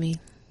out of me.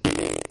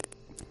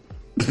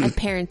 I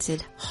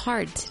parented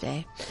hard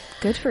today.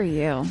 Good for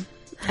you.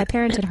 I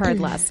parented hard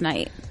last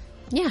night.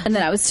 Yeah. And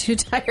then I was too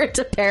tired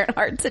to parent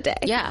hard today.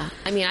 Yeah.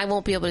 I mean, I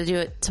won't be able to do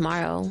it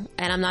tomorrow.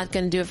 And I'm not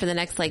going to do it for the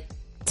next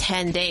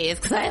 10 days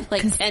because I have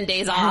 10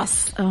 days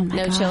off. Oh my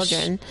gosh. No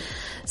children.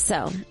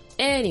 So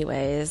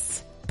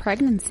anyways.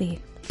 Pregnancy,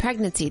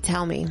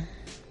 tell me.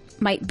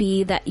 Might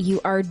be that you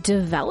are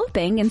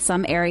developing in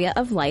some area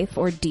of life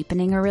or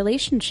deepening a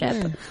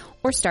relationship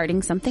or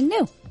starting something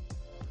new.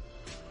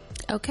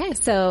 Okay.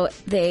 So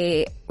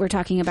we're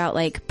talking about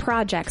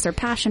projects or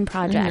passion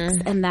projects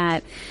and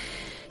that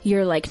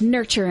you're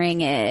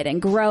nurturing it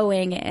and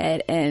growing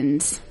it.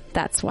 And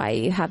that's why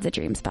you have the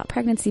dreams about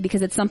pregnancy,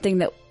 because it's something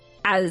that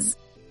and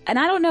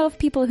I don't know if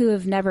people who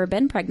have never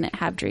been pregnant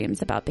have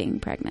dreams about being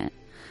pregnant.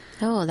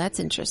 Oh, that's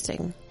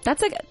interesting.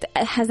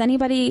 Has any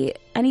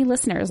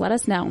listeners, let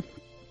us know.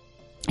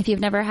 If you've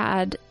never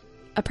had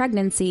a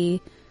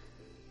pregnancy,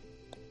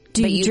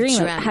 have you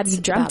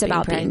dreamt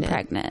about being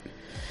pregnant?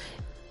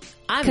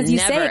 Because you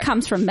say it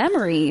comes from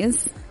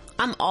memories.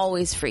 I'm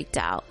always freaked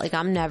out.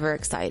 I'm never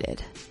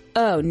excited.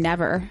 Oh,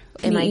 never.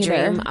 In my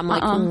dream, I'm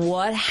like,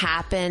 what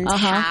happened?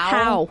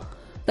 How?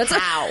 That's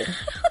how?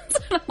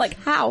 I'm like,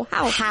 how?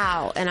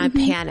 How? And I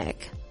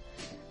panic.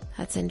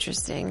 That's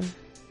interesting.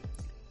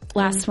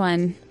 Last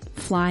one,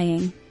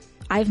 flying.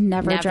 I've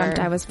never dreamt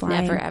I was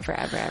flying. Never,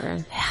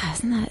 ever. Yeah,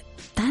 isn't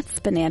that's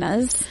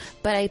bananas.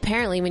 But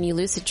apparently when you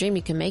lucid dream,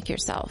 you can make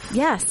yourself.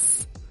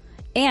 Yes.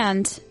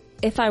 And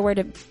if I were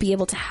to be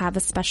able to have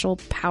a special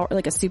power,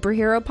 like a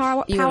superhero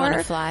power, you want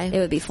to fly? It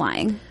would be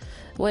flying.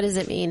 What does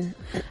it mean?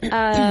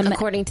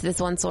 According to this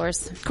one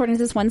source. According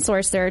to this one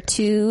source, there are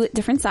two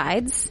different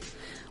sides.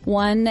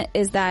 One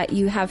is that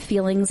you have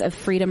feelings of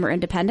freedom or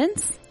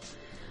independence.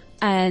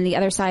 And the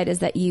other side is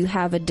that you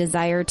have a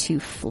desire to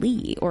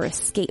flee or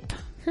escape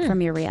from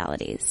your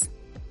realities.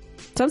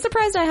 So I'm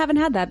surprised I haven't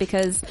had that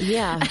because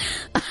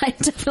I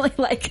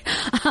definitely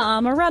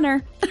I'm a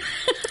runner.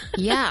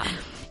 Yeah.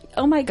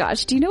 Oh my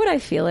gosh. Do you know what I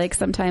feel like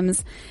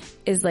sometimes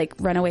is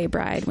Runaway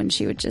Bride when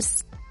she would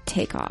just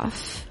take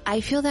off?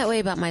 I feel that way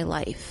about my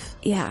life.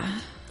 Yeah.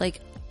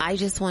 I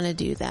just want to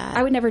do that.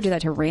 I would never do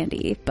that to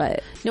Randy,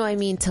 but No, I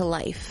mean to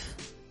life.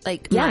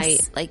 Like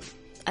Yes.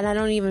 and I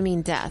don't even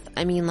mean death.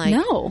 I mean like,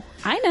 no,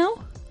 I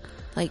know.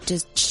 like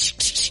just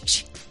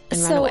and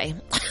run So- away.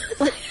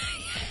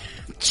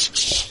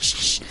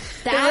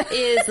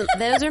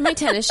 Those are my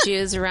tennis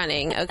shoes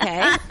running.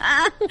 Okay.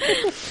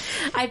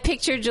 I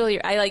pictured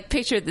Julia. I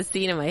pictured the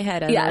scene in my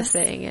head as I was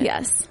saying it.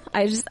 Yes.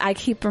 I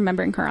keep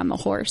remembering her on the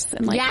horse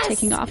and Yes.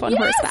 taking off on Yes.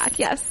 horseback.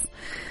 Yes.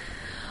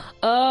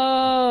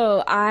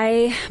 Oh,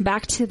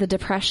 back to the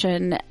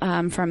depression,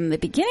 from the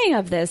beginning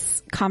of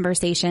this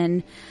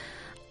conversation.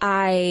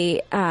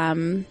 I,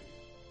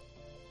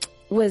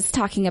 was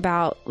talking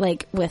about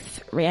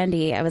with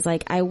Randy, I was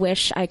like, I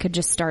wish I could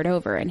just start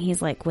over. And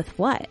he's like, with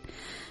what?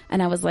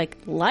 And I was like,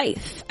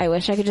 life. I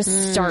wish I could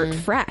just start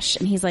fresh.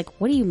 And he's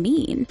like, what do you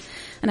mean?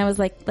 And I was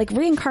like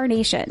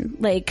reincarnation.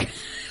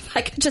 If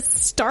I could just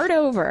start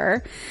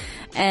over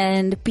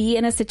and be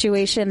in a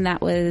situation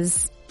that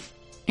was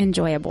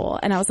enjoyable.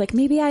 And I was like,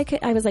 maybe I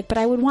could, I was like, but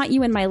I would want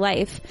you in my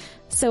life.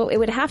 So it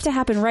would have to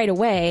happen right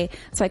away.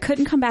 So I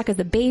couldn't come back as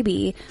a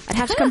baby. I'd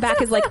have to come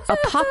back as a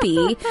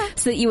puppy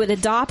so that you would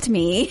adopt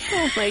me.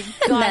 Oh my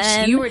gosh,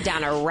 then- you were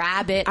down a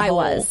rabbit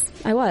hole.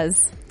 I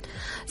was.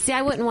 See,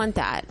 I wouldn't want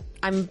that.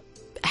 I'm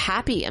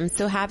happy. I'm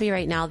so happy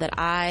right now that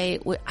I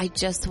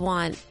just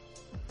want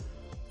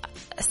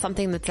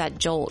something that's that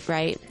jolt,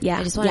 right? Yeah.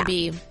 I just want to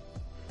Yeah. be,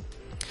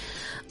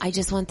 I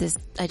just want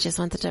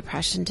the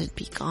depression to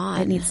be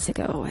gone. It needs to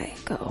go away.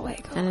 Go away.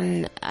 Go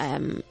away.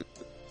 And,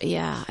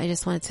 yeah, I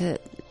just want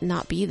it to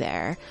not be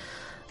there.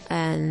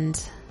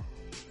 And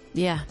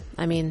yeah,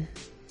 I mean,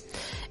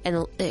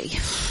 and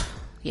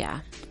yeah.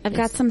 I've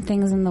got some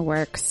things in the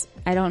works.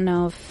 I don't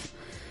know if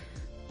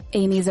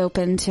Amy's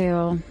open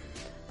to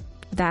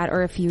that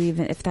or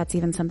if that's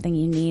even something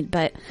you need,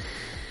 but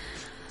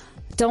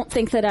don't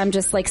think that I'm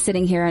just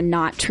sitting here and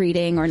not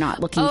treating or not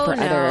looking for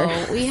other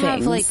we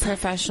things. have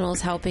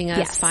professionals helping us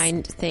Yes.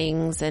 find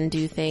things and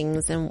do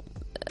things, and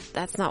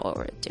that's not what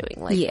we're doing.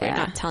 We're Yeah.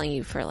 not telling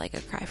you for a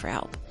cry for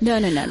help. No.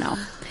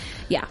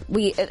 Yeah,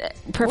 we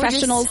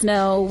professionals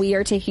know we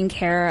are taking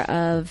care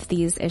of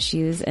these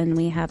issues, and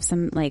we have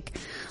some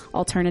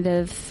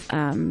alternative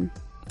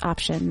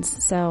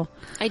options. So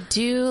I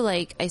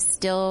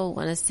still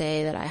want to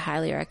say that I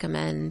highly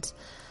recommend,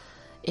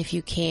 if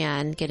you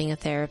can, getting a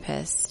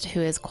therapist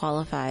who is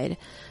qualified,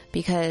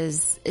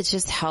 because it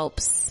just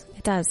helps.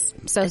 it does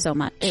so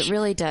much. It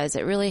really does.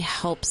 It really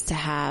helps to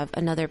have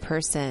another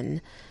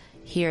person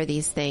hear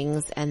these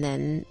things, and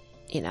then,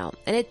 and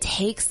it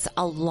takes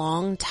a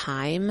long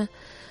time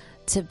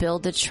to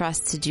build the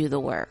trust to do the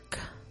work.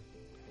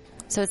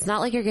 So it's not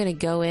like you're going to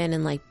go in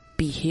and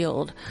be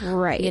healed.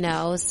 Right.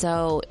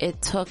 So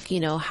it took,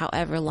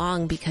 however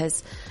long,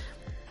 because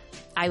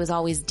I was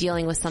always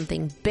dealing with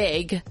something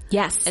big.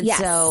 Yes. And yes.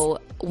 so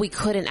we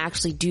couldn't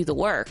actually do the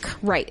work.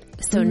 Right.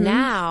 So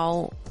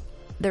now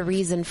the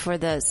reason for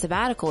the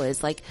sabbatical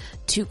is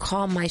to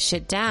calm my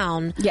shit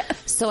down. Yeah.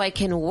 So I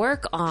can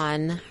work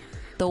on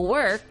the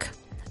work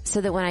so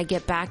that when I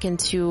get back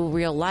into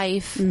real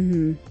life,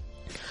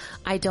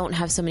 I don't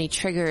have so many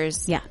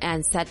triggers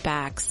and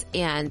setbacks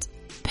and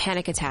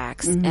panic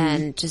attacks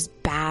and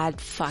just bad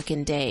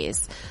fucking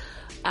days.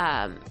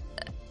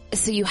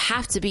 So you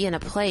have to be in a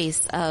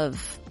place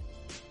of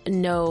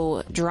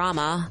no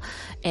drama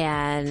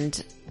and,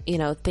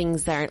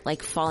 things that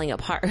aren't falling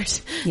apart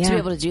to be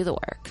able to do the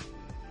work.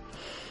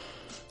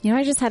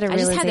 I just had I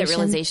just had that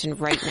realization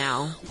right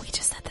now. We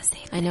just said the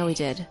same. I know we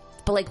did.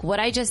 But what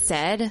I just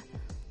said,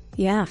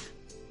 Yeah.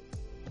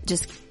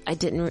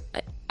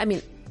 I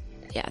mean,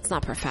 yeah, it's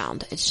not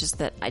profound. It's just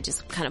that I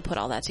just kind of put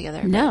all that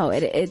together. No,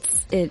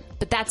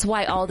 But that's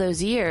why all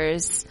those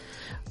years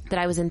that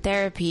I was in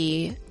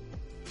therapy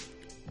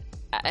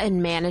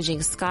and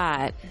managing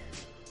Scott,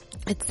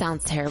 it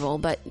sounds terrible,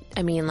 but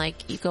I mean,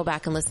 you go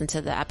back and listen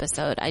to the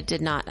episode. I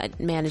did not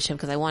manage him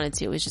because I wanted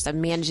to. It was just I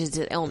managed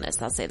his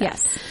illness. I'll say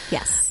that.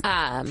 Yes.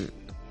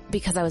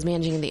 Because I was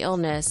managing the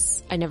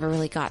illness, I never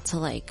really got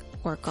to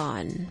work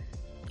on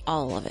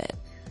all of it.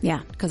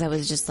 Yeah. Because I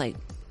was just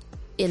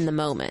in the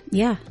moment.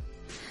 Yeah.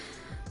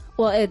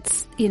 Well,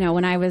 it's, when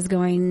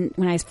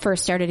I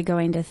first started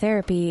going to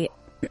therapy,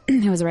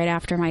 it was right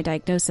after my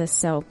diagnosis.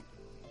 So,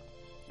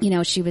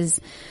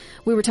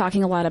 we were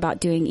talking a lot about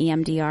doing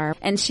EMDR,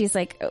 and she's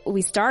like,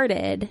 we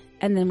started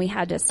and then we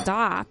had to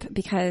stop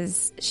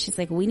because she's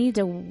like, we need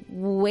to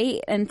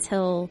wait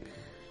until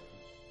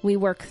we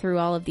work through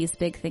all of these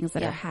big things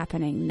that are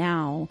happening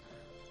now.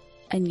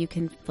 And you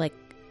can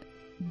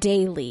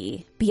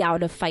daily be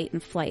out of fight or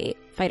flight.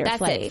 Fight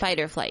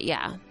or flight.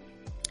 Yeah.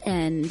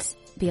 And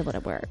be able to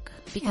work.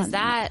 Because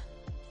that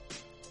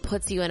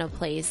puts you in a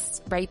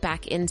place right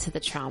back into the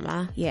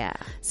trauma. Yeah.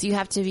 So you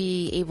have to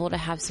be able to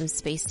have some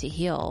space to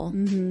heal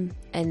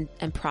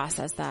and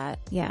process that.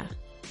 Yeah.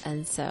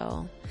 And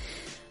so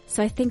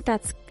I think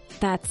that's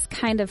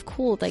kind of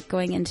cool.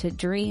 Going into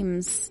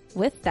dreams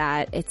with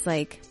that, it's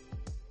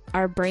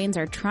our brains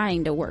are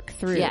trying to work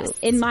through,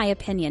 in my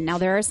opinion. Now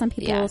there are some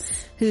people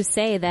who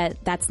say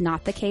that that's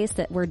not the case,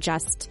 that we're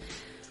just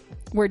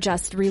we're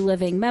just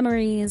reliving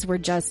memories. We're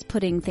just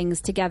putting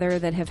things together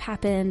that have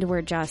happened.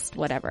 We're just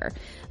whatever.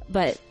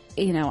 But,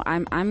 you know,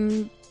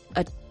 I'm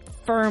a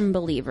firm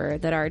believer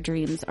that our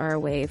dreams are a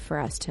way for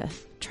us to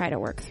try to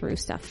work through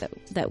stuff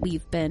that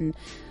we've been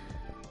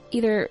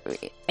either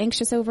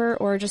anxious over,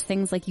 or just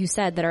things like you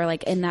said that are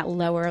like in that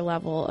lower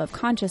level of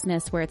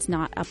consciousness where it's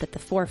not up at the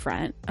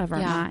forefront of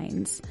our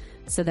minds,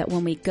 so that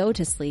when we go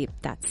to sleep,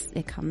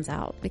 it comes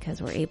out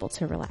because we're able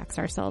to relax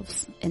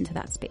ourselves into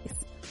that space.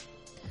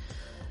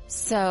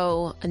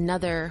 So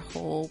another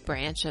whole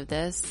branch of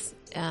this,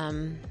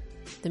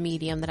 the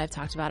medium that I've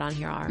talked about on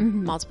here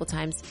multiple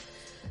times,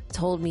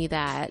 told me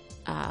that,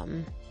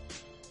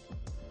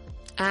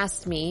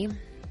 asked me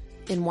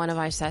in one of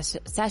our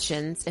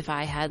sessions if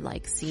I had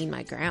like seen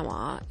my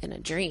grandma in a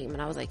dream.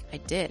 And I was like, I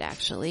did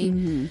actually.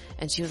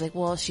 And she was like,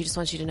 well, she just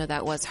wants you to know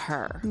that was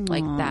her. Aww,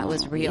 like that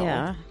was real.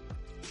 Yeah.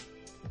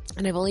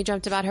 And I've only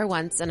dreamt about her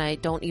once, and I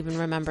don't even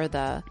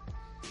remember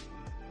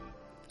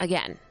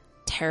again,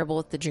 terrible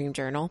with the dream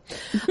journal.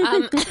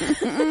 But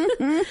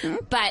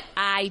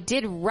I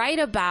did write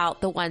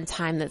about the one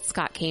time that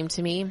Scott came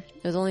to me.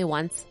 It was only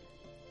once.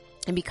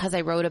 And because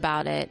I wrote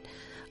about it,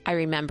 I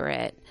remember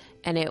it.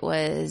 And it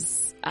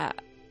was a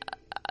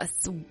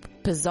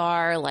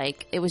bizarre,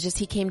 like, it was just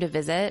he came to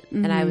visit,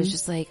 and I was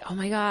just like, oh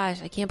my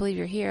gosh, I can't believe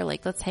you're here.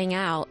 Like, let's hang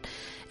out.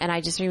 And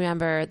I just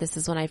remember this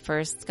is when I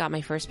first got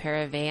my first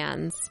pair of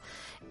Vans.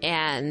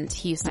 And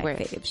he used to wear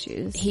fave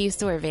shoes. He used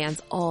to wear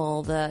Vans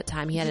all the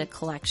time. He had a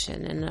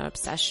collection and an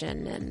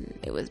obsession, and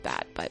it was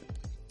bad. But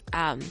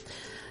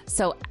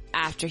so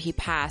after he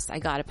passed, I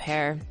got a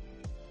pair.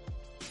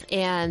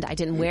 And I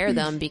didn't wear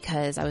them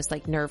because I was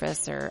like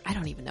nervous, or I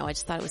don't even know. I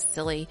just thought it was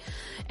silly.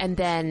 And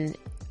then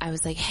I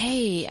was like,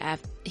 hey,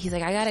 he's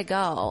like, I gotta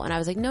go. And I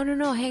was like,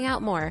 no, hang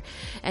out more.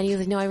 And he was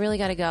like, no, I really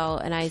gotta go.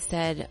 And I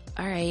said,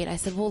 all right. I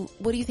said, well,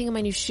 what do you think of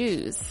my new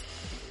shoes?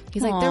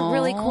 He's like, they're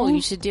really cool.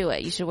 You should do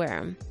it. You should wear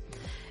them.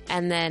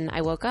 And then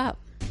I woke up.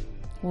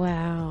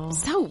 Wow.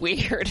 So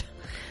weird.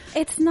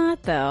 It's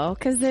not though,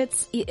 because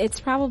it's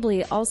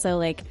probably also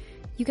like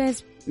you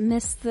guys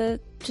miss the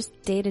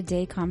just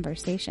day-to-day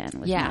conversation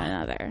with one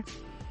another.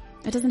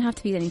 It doesn't have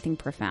to be anything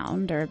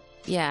profound or...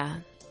 Yeah.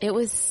 It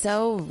was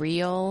so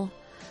real.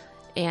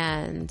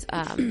 And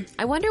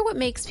I wonder what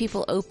makes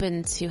people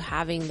open to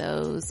having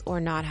those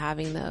or not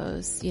having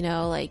those. You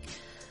know, like,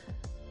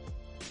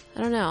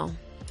 I don't know.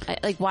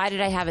 Like, why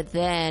did I have it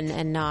then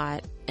and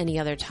not any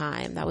other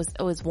time?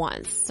 It was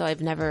once. So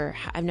I've never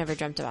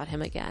dreamt about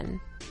him again.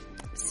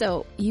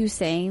 So you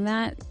saying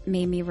that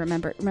made me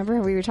remember how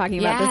we were talking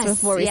about this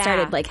before we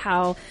started, like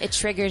how it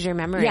triggers your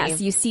memory.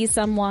 Yes, you see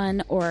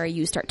someone or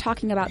you start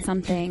talking about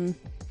something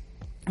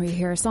or you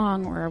hear a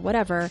song or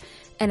whatever,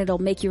 and it'll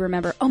make you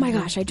remember, oh my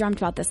gosh, I dreamt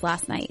about this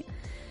last night.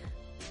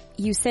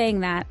 You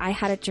saying that, I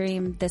had a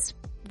dream this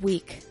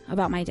week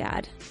about my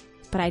dad,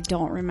 but I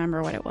don't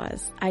remember what it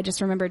was. I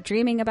just remember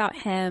dreaming about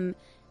him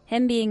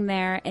being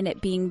there, and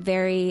it being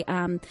very,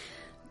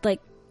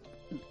 like,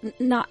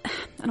 not,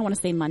 I don't want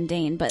to say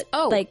mundane, but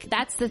like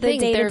that's the thing.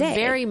 They're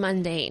very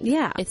mundane.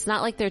 Yeah. It's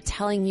not like they're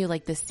telling you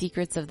like the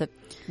secrets of the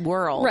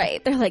world.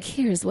 Right. They're like,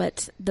 here's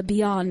what the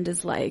beyond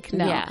is like.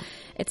 No. Yeah.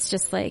 It's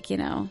just like, you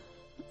know,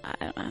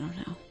 I don't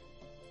know.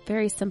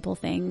 Very simple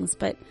things,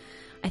 but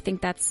I think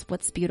that's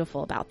what's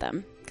beautiful about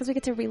them, because we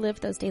get to relive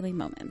those daily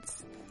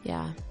moments.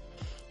 Yeah.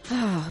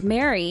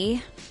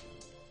 Mary,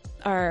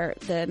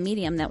 the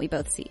medium that we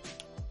both see,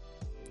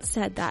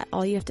 said that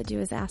all you have to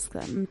do is ask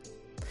them.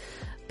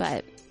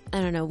 But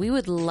I don't know. We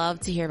would love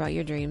to hear about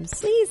your dreams.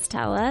 Please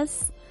tell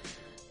us.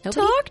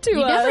 Talk to us.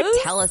 You never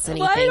tell us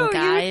anything, Why don't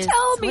guys. You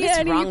tell me what is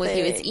anything? Wrong with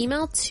you? It's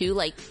email to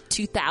like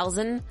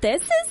 2000.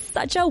 This is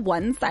such a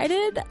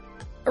one-sided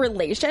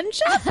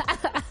relationship,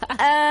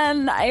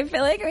 and I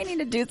feel like we need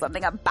to do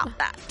something about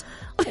that.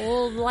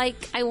 Well,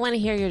 like, I want to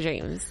hear your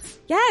dreams.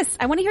 Yes,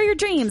 I want to hear your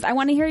dreams. I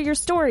want to hear your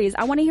stories.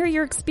 I want to hear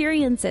your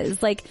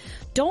experiences. Like,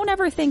 don't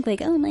ever think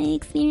like, oh, my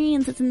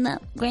experience is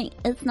not great.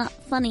 It's not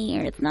funny,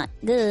 or it's not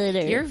good.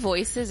 Or... Your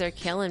voices are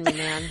killing me,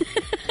 man.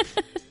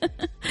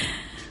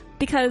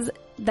 Because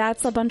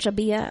that's a bunch of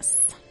BS,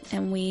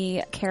 and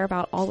we care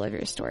about all of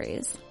your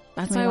stories.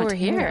 That's why we're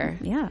here.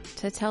 Yeah.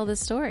 To tell the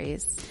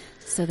stories.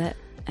 So that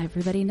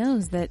everybody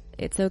knows that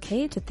it's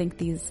okay to think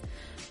these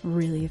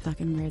really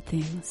fucking weird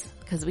things.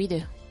 Because we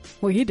do.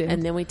 We do.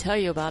 And then we tell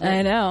you about it.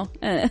 I know.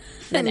 Then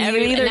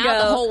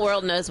the whole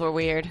world knows we're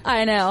weird.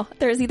 I know.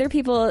 There's either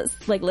people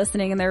like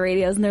listening in their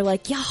radios and they're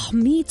like, yeah,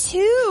 me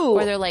too.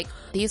 Or they're like,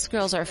 these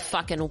girls are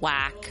fucking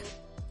whack.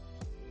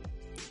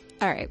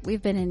 All right.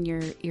 We've been in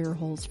your ear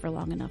holes for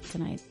long enough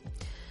tonight.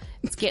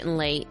 It's getting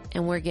late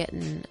and we're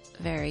getting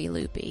very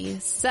loopy.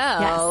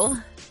 So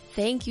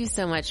thank you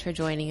so much for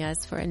joining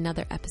us for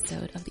another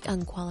episode of The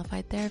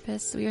Unqualified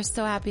Therapist. We are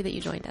so happy that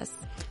you joined us.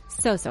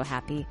 So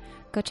happy.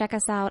 Go check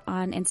us out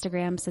on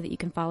Instagram so that you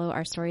can follow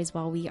our stories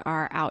while we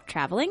are out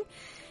traveling.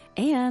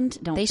 And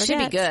don't forget. They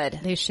should be good.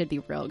 They should be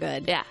real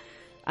good.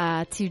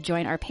 Yeah. To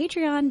join our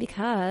Patreon,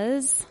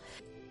 because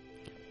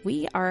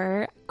we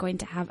are going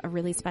to have a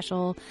really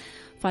special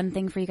fun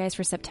thing for you guys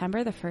for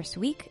September, the first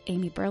week,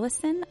 Amy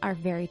Burleson, our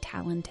very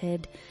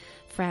talented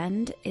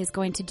friend, is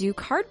going to do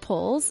card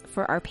pulls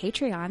for our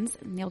Patreons,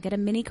 and you'll get a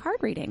mini card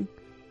reading.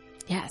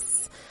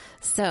 Yes.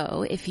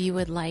 So if you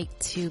would like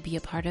to be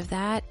a part of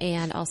that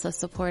and also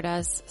support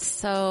us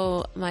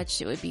so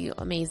much, it would be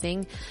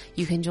amazing.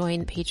 You can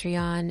join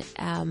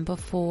Patreon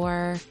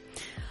before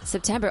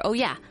September. Oh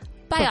yeah,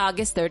 by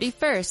August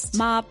 31st.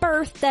 My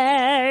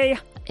birthday!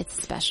 It's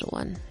a special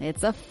one.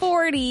 It's a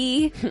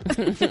 40.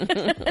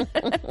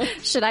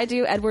 Should I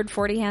do Edward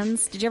 40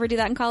 hands? Did you ever do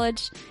that in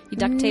college? You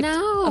duct taped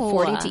a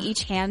 40 to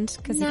each hand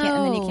because you can't,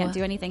 and then you can't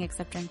do anything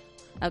except drink.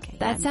 Okay.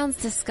 That sounds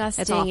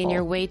disgusting and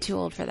you're way too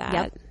old for that.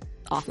 Yep.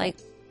 Awful. Like,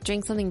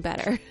 drink something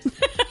better.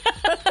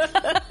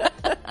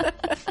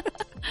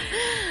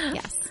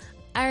 Yes.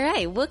 All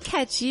right. We'll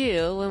catch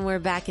you when we're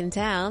back in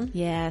town.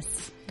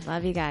 Yes.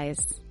 Love you guys.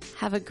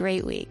 Have a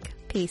great week.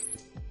 Peace.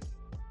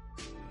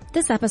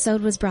 This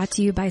episode was brought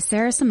to you by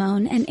Sarah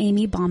Simone and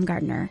Amy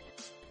Baumgartner.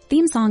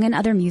 Theme song and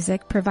other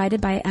music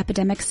provided by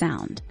Epidemic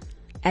Sound.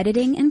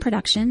 Editing and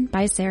production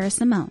by Sarah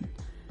Simone.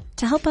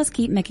 To help us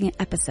keep making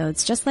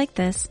episodes just like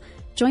this,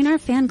 join our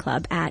fan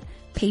club at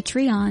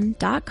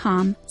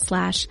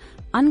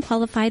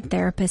patreon.com/unqualified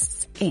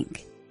therapists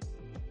Inc.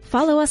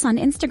 Follow us on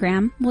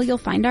Instagram where you'll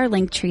find our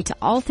link tree to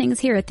all things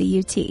here at the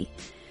UT.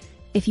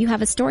 If you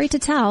have a story to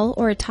tell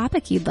or a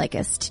topic you'd like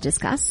us to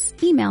discuss,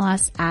 email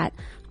us at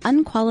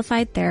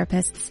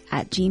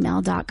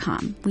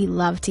unqualifiedtherapists@gmail.com. We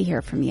love to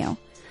hear from you.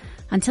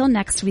 Until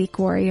next week,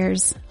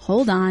 warriors,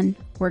 hold on.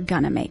 We're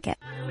gonna make it.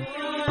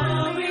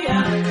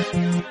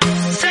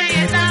 Say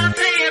it loud,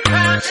 play it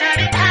proud, shout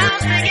it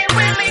out, make it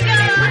when we go.